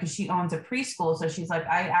 you know, because she owns a preschool. So she's like,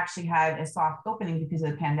 I actually had a soft opening because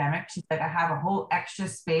of the pandemic. She's like, I have a whole extra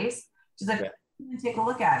space. She's like, take a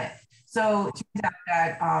look at it. So it turns out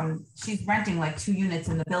that she's renting like 2 units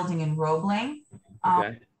in the building in Roebling,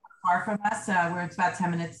 far from us, where it's about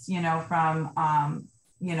 10 minutes, you know, from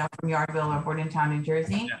Yardville or Bordentown, New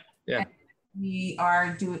Jersey. Yeah.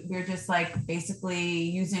 We're just like basically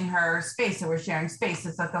using her space. So we're sharing space.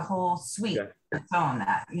 It's like a whole suite of its own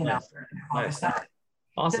that, you know, all this stuff.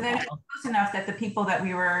 Awesome. So then it was close enough that the people that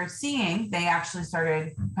we were seeing, they actually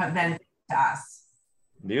started then to us.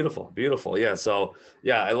 Beautiful. Yeah. So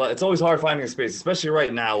it's always hard finding a space, especially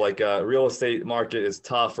right now. Like real estate market is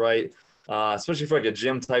tough, right? Especially for like a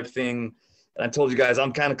gym type thing. And I told you guys,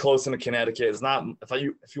 I'm kind of close into Connecticut. It's not,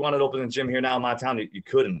 if you wanted to open a gym here now in my town, you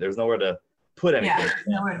couldn't. There's nowhere to put anything. Yeah,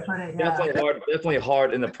 nowhere to put it. Definitely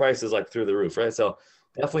hard. And the price is like through the roof, right? So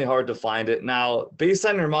definitely hard to find it. Now, based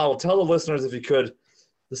on your model, tell the listeners, if you could,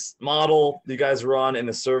 this model you guys run and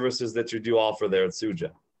the services that you do offer there at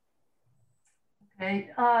Suzan. Okay,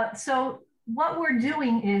 so what we're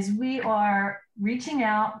doing is we are reaching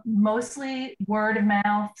out, mostly word of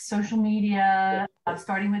mouth, social media,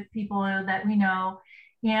 starting with people that we know.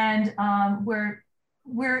 And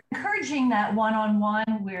we're encouraging that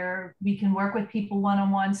one-on-one where we can work with people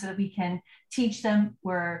one-on-one so that we can teach them.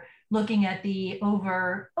 We're looking at the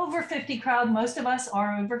over 50 crowd. Most of us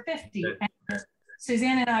are over 50. And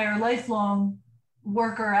Suzanne and I are lifelong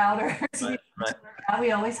worker outers.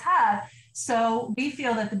 We always have. So we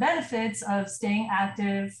feel that the benefits of staying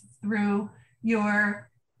active through your,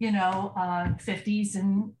 50s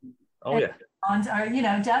and are,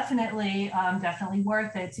 definitely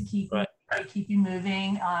worth it to keep you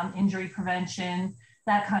moving, injury prevention,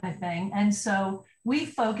 that kind of thing. And so we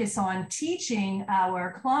focus on teaching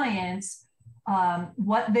our clients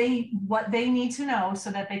what they need to know so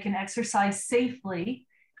that they can exercise safely,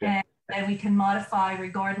 and that we can modify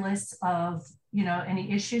regardless of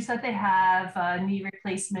any issues that they have, knee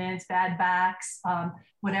replacements, bad backs,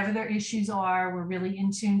 whatever their issues are. We're really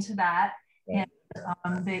in tune to that. And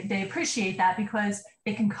they appreciate that because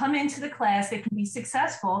they can come into the class, they can be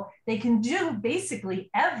successful, they can do basically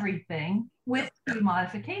everything with the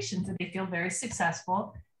modifications, and they feel very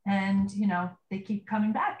successful. And they keep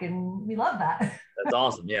coming back, and we love that. That's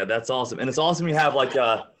awesome. Yeah, that's awesome. And it's awesome you have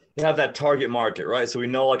you have that target market, right? So we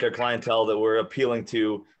know our clientele that we're appealing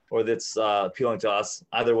to, or that's appealing to us.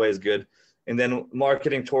 Either way is good. And then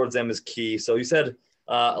marketing towards them is key. So you said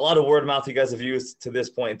a lot of word of mouth you guys have used to this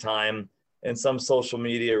point in time, and some social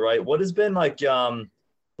media, right? What has been let's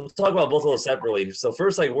talk about both of those separately. So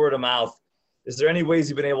first, word of mouth, is there any ways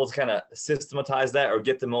you've been able to kind of systematize that or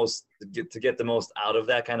get the most out of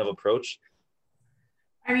that kind of approach?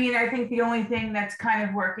 I mean, I think the only thing that's kind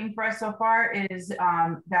of working for us so far is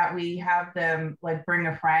that we have them bring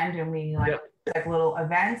a friend, and we little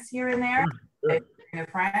events here and there. Bring a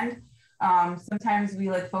friend. Sometimes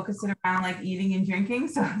we focus it around like eating and drinking,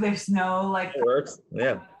 so there's no like it works.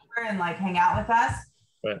 Yeah. And like hang out with us.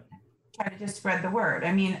 Right. Try to just spread the word.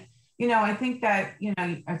 I mean, I think that,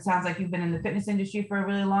 it sounds like you've been in the fitness industry for a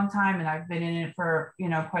really long time, and I've been in it for,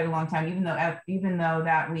 quite a long time. Even though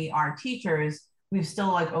that we are teachers, we've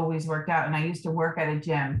still like always worked out. And I used to work at a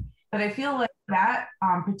gym, but I feel like that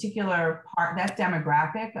particular part, that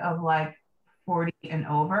demographic of like 40 and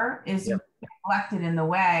over is reflected in the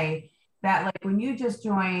way that like when you just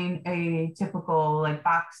join a typical like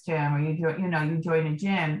box gym, or you join a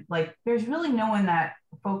gym, like there's really no one that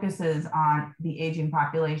focuses on the aging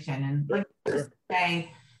population. And like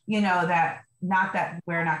say, that not that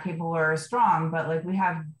we're not capable or strong, but like we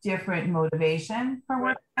have different motivation for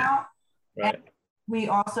working out. Right. And we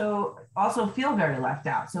also feel very left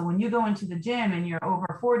out. So when you go into the gym and you're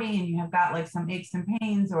over 40 and you have got like some aches and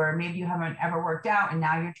pains, or maybe you haven't ever worked out and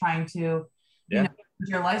now you're trying to,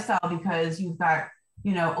 your lifestyle because you've got,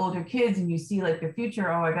 older kids, and you see like the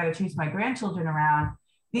future, I got to chase my grandchildren around.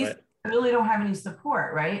 These really don't have any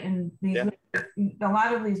support, right? And these a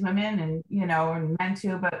lot of these women and, and men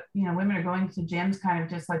too, but, women are going to gyms kind of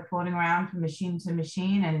just like floating around from machine to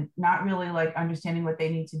machine and not really like understanding what they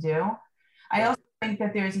need to do. I also think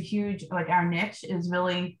that there's a huge, like our niche is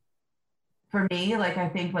really, for me, like I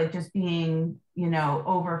think like just being,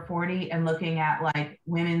 over 40 and looking at like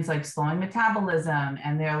women's like slowing metabolism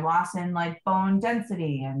and their loss in like bone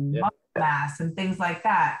density and muscle mass and things like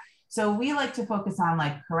that. So we like to focus on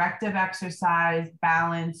like corrective exercise,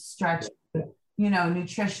 balance, stretch,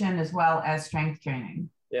 nutrition, as well as strength training.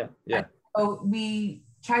 Yeah. So we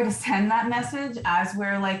try to send that message as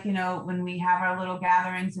we're like, when we have our little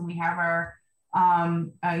gatherings and we have our,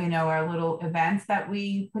 our little events that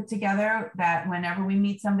we put together, that whenever we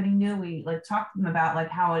meet somebody new, we like talk to them about like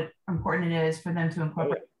how important it is for them to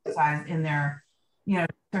incorporate exercise in their,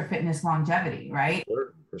 their fitness longevity, right?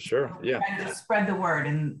 For sure. Yeah. And just spread the word.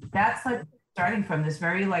 And that's like starting from this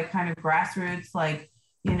very like kind of grassroots, like,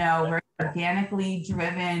 very organically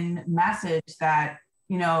driven message that,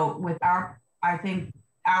 with I think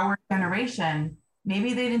our generation,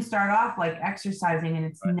 maybe they didn't start off like exercising, and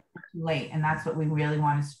it's never too late. And that's what we really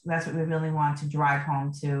want to drive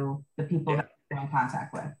home to the people that we're in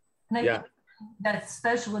contact with. And I think that's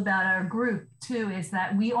special about our group too, is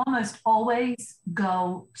that we almost always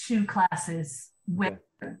go to classes with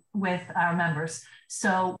our members.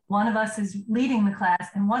 So one of us is leading the class,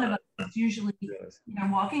 and one of us is usually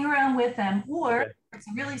walking around with them, or it's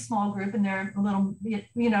a really small group and they're a little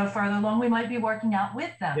further along, we might be working out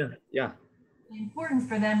with them. It's important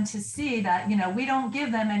for them to see that we don't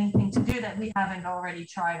give them anything to do that we haven't already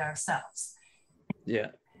tried ourselves.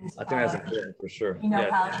 I think that's important for sure.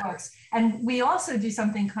 How it works. And we also do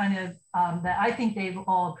something kind of that I think they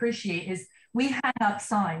all appreciate is we hang up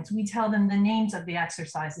signs. We tell them the names of the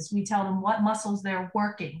exercises. We tell them what muscles they're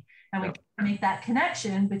working, and we make that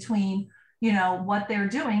connection between, what they're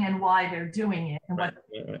doing and why they're doing it.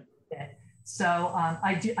 And So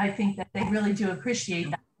I think that they really do appreciate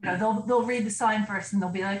that. They'll read the sign first and they'll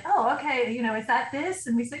be like, oh, okay, is that this?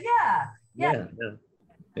 And we say, yeah.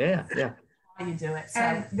 How you do it. So.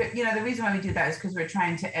 And the reason why we do that is because we're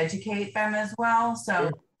trying to educate them as well.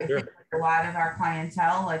 So think like a lot of our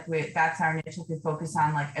clientele, like that's our niche. We focus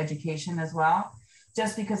on like education as well,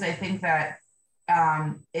 just because I think that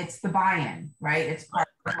it's the buy-in, right? It's part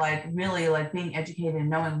of like really like being educated and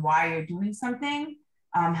knowing why you're doing something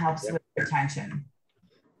helps with retention.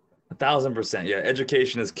 1,000%. Yeah.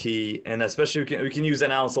 Education is key. And especially we can use that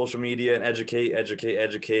now on social media and educate,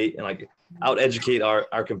 and like out-educate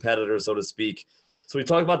our competitors, so to speak. So we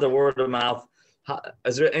talked about the word of mouth.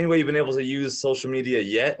 Is there any way you've been able to use social media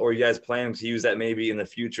yet? Or are you guys planning to use that maybe in the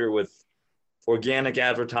future with organic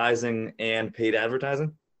advertising and paid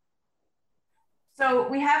advertising? So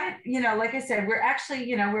we haven't, like I said, we're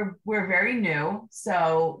actually, we're very new.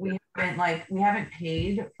 So we haven't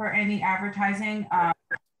paid for any advertising.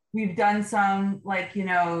 We've done some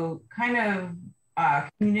kind of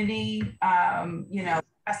community,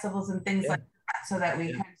 festivals and things like that, so that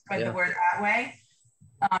we kind of spread the word that way.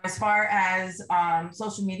 As far as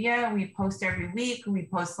social media, we post every week. We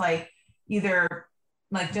post either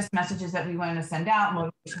just messages that we want to send out,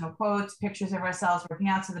 motivational quotes, pictures of ourselves working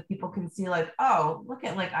out, so that people can see oh, look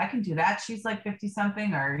at I can do that. She's 50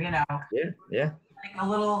 something, or a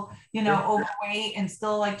little overweight and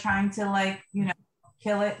still trying to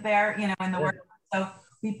kill it there, in the work. So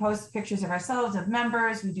we post pictures of ourselves, of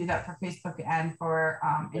members. We do that for Facebook and for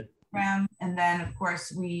Instagram. And then of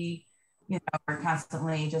course we, we're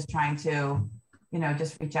constantly just trying to,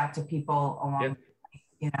 just reach out to people along,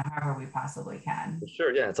 however we possibly can. For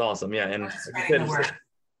sure. Yeah. It's awesome. Yeah. And it's a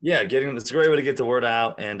great way to get the word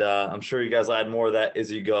out. And I'm sure you guys will add more of that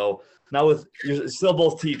as you go. Now you're still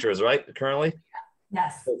both teachers, right? Currently?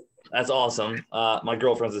 Yes. That's awesome. My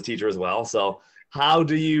girlfriend's a teacher as well. So how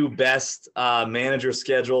do you best manage your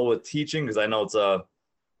schedule with teaching? Because I know it's a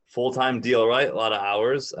full-time deal, right? A lot of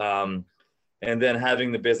hours. And then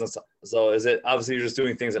having the business. So is it, obviously you're just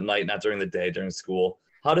doing things at night, not during the day, during school.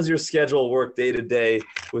 How does your schedule work day to day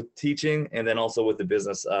with teaching and then also with the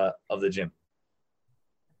business of the gym?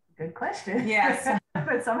 Good question. Yes.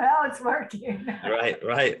 But somehow it's working. Right.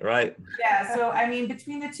 Yeah. So, I mean,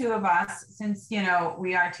 between the two of us, since,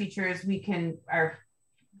 we are teachers,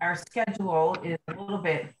 our schedule is a little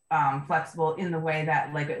bit flexible in the way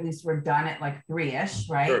that at least we're done at 3-ish,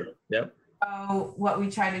 right? Sure. Yep. So what we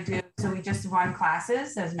try to do, so we just run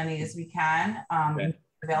classes, as many as we can,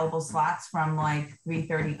 available slots from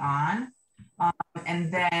 3:30 on.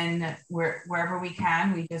 And then wherever we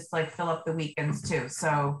can, we just fill up the weekends too.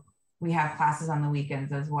 So we have classes on the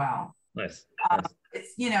weekends as well. Nice.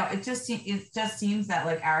 It's, it just seems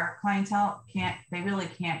that our clientele really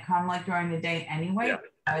can't come during the day anyway,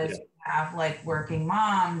 because we have working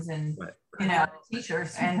moms and,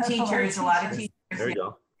 teachers and teachers, a lot of teachers. There you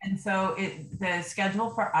go. And so the schedule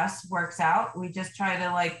for us works out. We just try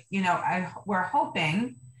to we're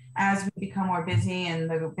hoping as we become more busy and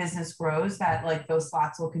the business grows that those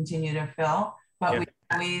slots will continue to fill, but we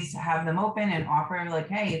always have them open and offer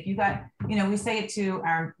hey, if you got, we always say it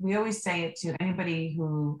to anybody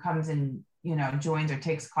who comes and, joins or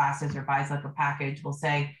takes classes or buys a package. We'll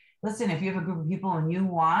say, listen, if you have a group of people and you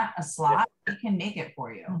want a slot, we can make it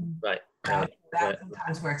for you. Right. That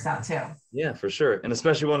sometimes works out too. Yeah, for sure. And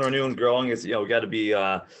especially when we're new and growing, it's, we got to be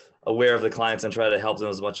aware of the clients and try to help them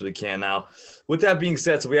as much as we can. Now, with that being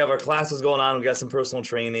said, so we have our classes going on. We got some personal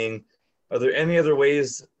training. Are there any other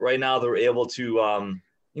ways right now that we're able to,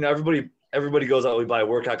 everybody goes out, we buy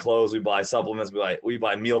workout clothes, we buy supplements, we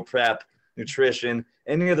buy meal prep, nutrition,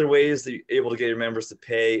 any other ways that you're able to get your members to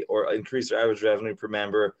pay or increase their average revenue per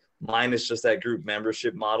member, minus just that group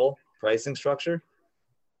membership model pricing structure?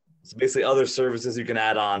 So basically other services you can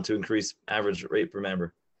add on to increase average rate per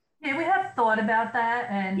member. Yeah, we have thought about that,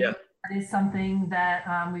 and that is something that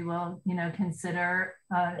we will, consider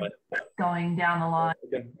going down the line.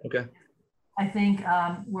 Okay. I think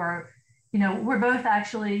we're both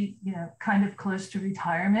actually, kind of close to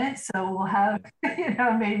retirement, so we'll have,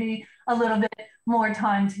 maybe a little bit more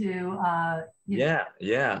time to.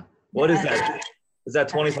 What is that? Is that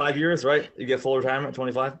 25 years, right? You get full retirement,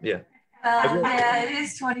 25? Yeah. Yeah, it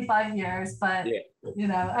is 25 years, but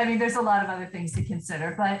there's a lot of other things to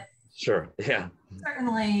consider, but sure. Yeah.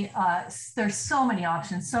 Certainly, there's so many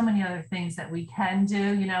options, so many other things that we can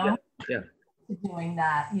do, doing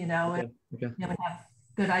that, we have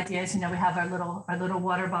good ideas, we have our little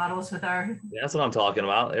water bottles with our. Yeah, that's what I'm talking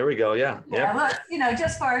about. There we go. Yeah. Well,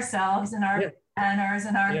 just for ourselves and our banners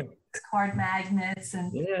and our card magnets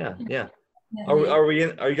and. Yeah. Are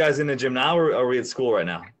you guys in the gym now, or are we at school right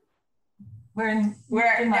now? We're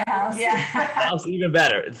in my house. Yeah. House, even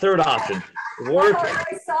better. Third option. Work.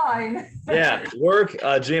 Sign. Work,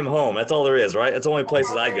 gym, home. That's all there is, right? That's the only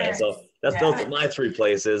places I go. So that's my 3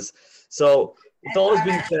 places. So with all this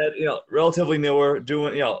being said, relatively newer,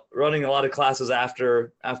 doing, running a lot of classes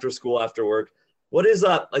after school, after work. What is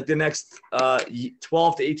like the next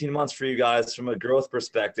 12 to 18 months for you guys from a growth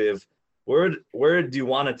perspective? Where do you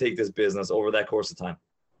want to take this business over that course of time?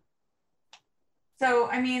 So,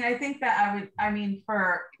 I mean, I think that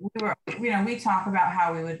we talk about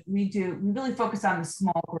how we really focus on the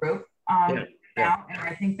small group now. And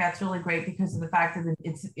I think that's really great because of the fact that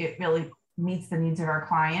it really meets the needs of our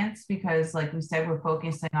clients, because like we said, we're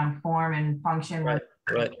focusing on form and function. Right.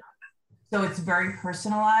 So it's very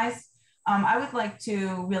personalized. I would like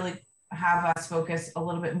to really have us focus a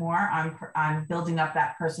little bit more on building up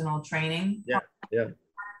that personal training.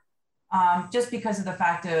 Just because of the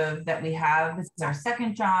fact that this is our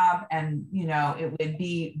second job, and it would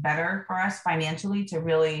be better for us financially to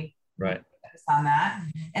really focus on that,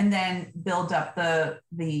 and then build up the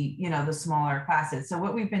smaller classes. So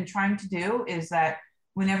what we've been trying to do is that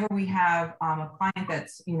whenever we have a client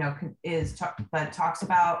that talks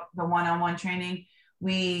about the one-on-one training,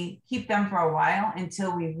 we keep them for a while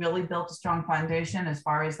until we really built a strong foundation as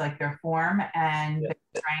far as like their form and their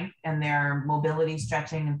strength and their mobility,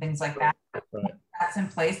 stretching, and things like that. That's in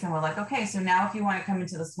place, and we're like, okay, so now if you want to come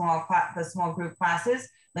into the small group classes,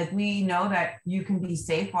 like we know that you can be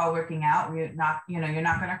safe while working out. You're not going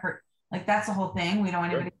to hurt. Like that's the whole thing. We don't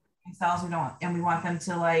want anybody to hurt themselves. We want them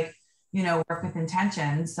to work with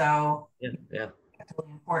intention. So that's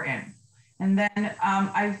really important. And then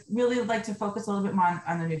I really would like to focus a little bit more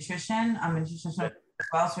on the nutrition. I'm a nutritionist as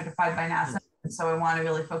well, certified by NASA. And so I want to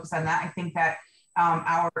really focus on that. I think that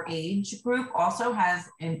our age group also has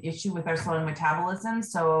an issue with our slowing metabolism.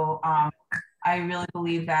 So I really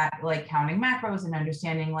believe that like counting macros and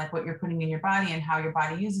understanding like what you're putting in your body and how your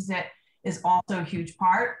body uses it is also a huge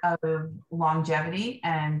part of longevity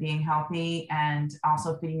and being healthy, and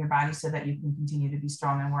also feeding your body so that you can continue to be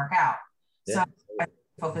strong and work out. So I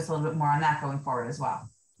focus a little bit more on that going forward as well.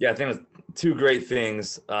 Yeah, I think it's two great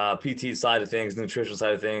things, PT side of things, nutrition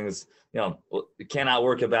side of things. You cannot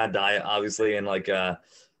work a bad diet, obviously. And like,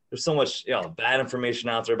 there's so much, bad information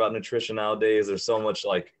out there about nutrition nowadays. There's so much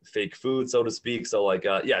like fake food, so to speak. So like,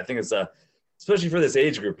 I think it's especially for this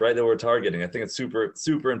age group, right, that we're targeting. I think it's super,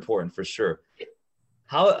 super important for sure.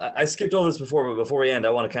 I skipped over this before, but before we end,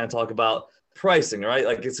 I want to kind of talk about pricing, right?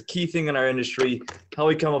 Like it's a key thing in our industry, how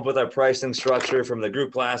we come up with our pricing structure from the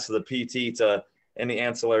group class to the PT to any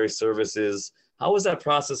ancillary services. How was that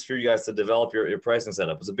process for you guys to develop your pricing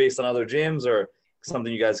setup? Was it based on other gyms or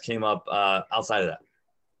something you guys came up outside of that?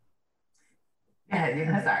 Yeah, you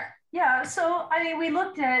can start. Yeah, so I mean, we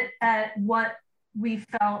looked at what we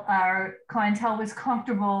felt our clientele was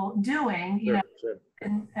comfortable doing, Sure.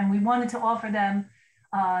 And we wanted to offer them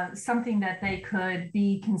something that they could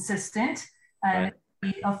be consistent and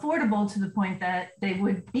be affordable to the point that they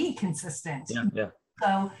would be consistent. Yeah.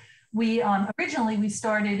 So we originally we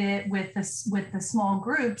started it with the small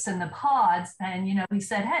groups and the pods, and we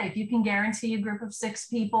said, hey, if you can guarantee a group of 6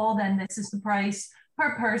 people, then this is the price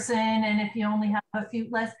per person, and if you only have a few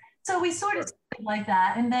less. So we sort of started like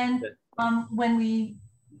that, and then when we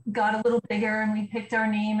got a little bigger and we picked our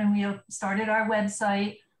name and we started our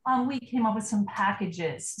website, we came up with some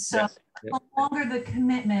packages. So the longer the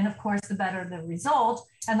commitment, of course, the better the result,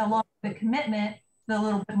 and the longer the commitment, the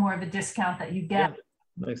little bit more of a discount that you get.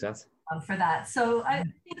 Makes sense. For that. So I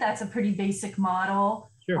think that's a pretty basic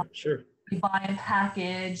model. Sure. You buy a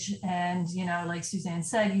package, and like Suzanne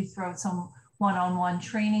said, you throw some one-on-one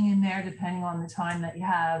training in there depending on the time that you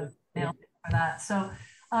have available for that. So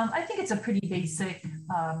I think it's a pretty basic,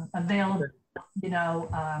 available,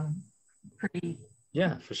 pretty.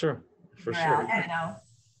 Yeah, for sure. Sure.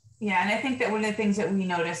 Yeah, and I think that one of the things that we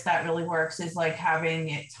noticed that really works is like having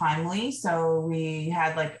it timely. So we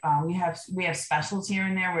had like we have specials here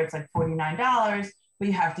and there where it's like $49, but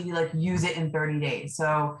you have to like use it in 30 days.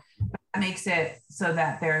 So that makes it so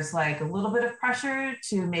that there's like a little bit of pressure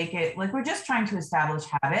to make it like we're just trying to establish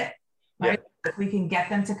habit, right? If we can get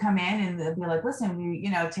them to come in and they'll be like, listen, we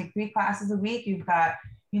take 3 classes a week. You've got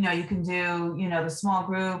you can do, the small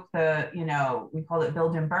group, we call it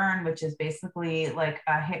build and burn, which is basically like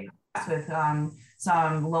a HIIT class with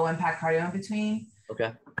some low impact cardio in between.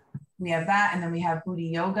 Okay. We have that. And then we have booty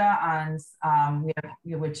yoga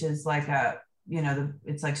which is like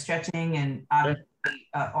it's like stretching and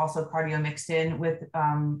also cardio mixed in with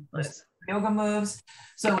yoga moves.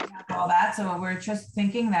 So we have all that. So we're just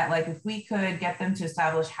thinking that like, if we could get them to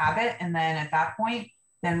establish habit, and then at that point,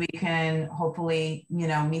 then we can hopefully,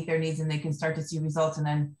 meet their needs and they can start to see results and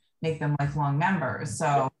then make them lifelong members.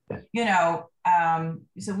 So,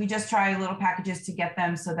 so we just try little packages to get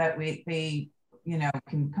them so that they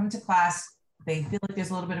can come to class, they feel like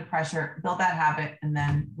there's a little bit of pressure, build that habit, and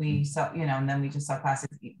then we sell, and then we just sell classes,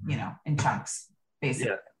 in chunks,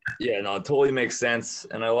 basically. Yeah, no, it totally makes sense.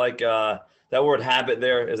 And I like that word habit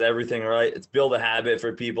there is everything, right? It's build a habit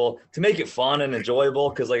for people to make it fun and enjoyable.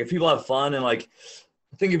 Because like if people have fun and like,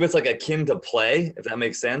 I think if it's like akin to play, if that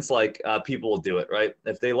makes sense, like people will do it, right?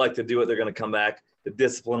 If they like to do it, they're going to come back. The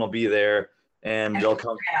discipline will be there. And they'll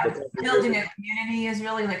come. Yeah. Building a community is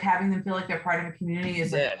really like having them feel like they're part of a community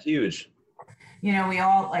is huge. We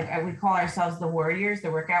all we call ourselves the warriors,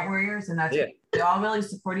 the workout warriors, and that's we all really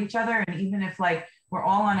support each other. And even if like we're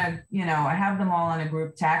all on a, I have them all on a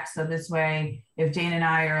group text. So this way, if Jane and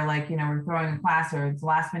I are like, we're throwing a class or it's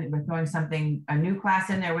last minute, we're throwing a new class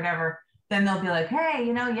in there, whatever, then they'll be like, hey,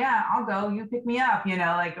 I'll go, you pick me up, going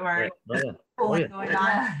on.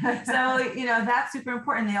 So, that's super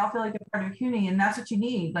important. They all feel like they're part of a community, and that's what you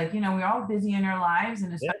need. Like, we're all busy in our lives,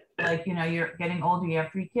 and especially like, you're getting older, you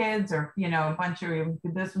have 3 kids or, a bunch of,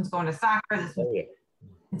 this one's going to soccer.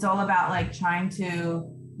 It's all about like trying to,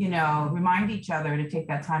 remind each other to take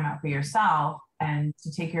that time out for yourself and to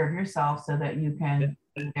take care of yourself so that you can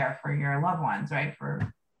be there for your loved ones, right?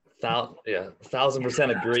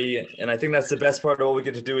 1,000% agree. And I think that's the best part of what we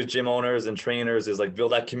get to do as gym owners and trainers is like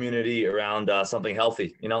build that community around something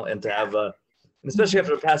healthy, and to have, and especially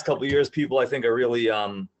after the past couple of years, people I think are really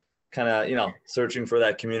kind of, searching for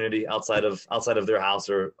that community outside of their house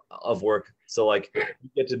or of work. So like you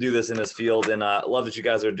get to do this in this field, and I love that you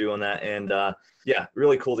guys are doing that. And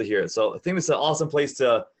really cool to hear it. So I think it's an awesome place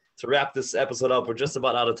to wrap this episode up. We're just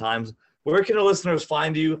about out of time. Where can the listeners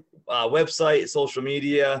find you? Website, social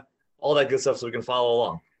media, all that good stuff, so we can follow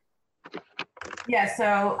along. Yeah,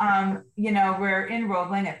 so, we're in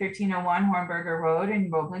Roebling at 1301 Hornberger Road in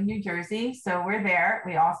Roebling, New Jersey. So we're there.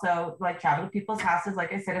 We also travel to people's houses.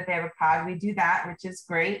 Like I said, if they have a pod, we do that, which is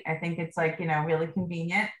great. I think it's really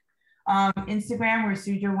convenient. Instagram, we're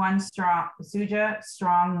Suja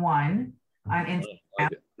Strong 1 on Instagram.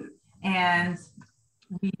 And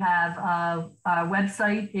we have our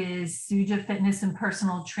website is Suja Fitness and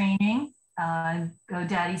Personal Training,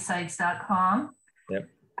 GoDaddySites.com. Yep.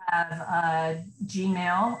 Have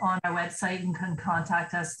Gmail on our website and can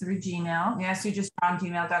contact us through Gmail. Yeah,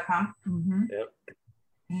 sujastrong@gmail.com. Mm-hmm. Yep.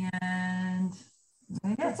 And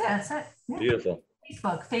that's it. Yeah. Beautiful.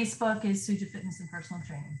 Facebook is Suja Fitness and Personal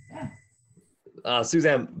Training. Yeah.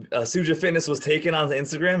 Suzan, Suja Fitness was taken on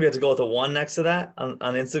Instagram. We had to go with a 1 next to that on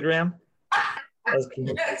Instagram.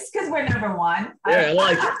 It's because we're number 1. Yeah, I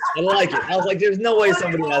like it. I was like, there's no way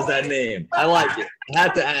somebody has that name. I like it. I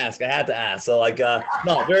had to ask. So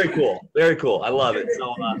no, very cool. Very cool. I love it.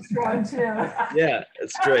 So yeah,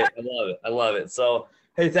 it's great. I love it. So,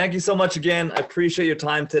 hey, thank you so much again. I appreciate your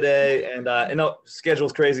time today. And I know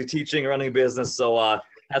schedule's crazy, teaching, running a business. So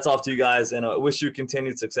hats off to you guys, and I wish you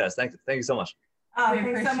continued success. Thank you so much. Oh,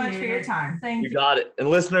 thanks so much for your time. Thank you. You got it. And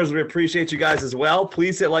listeners, we appreciate you guys as well.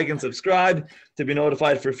 Please hit like and subscribe to be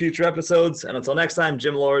notified for future episodes. And until next time,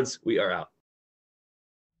 Gym Lords, we are out.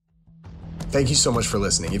 Thank you so much for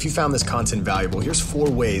listening. If you found this content valuable, here's 4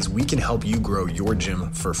 ways we can help you grow your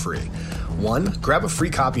gym for free. 1, grab a free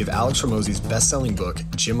copy of Alex Hormozi's best-selling book,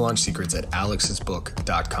 Gym Launch Secrets, at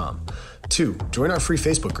alexsbook.com. 2, join our free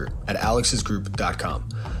Facebook group at alexsgroup.com.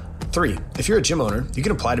 3, if you're a gym owner, you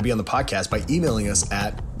can apply to be on the podcast by emailing us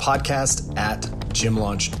at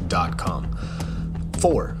podcast@gymlaunch.com.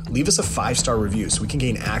 4, leave us a 5-star review so we can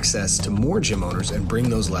gain access to more gym owners and bring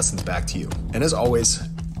those lessons back to you. And as always,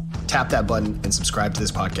 tap that button and subscribe to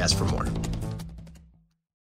this podcast for more.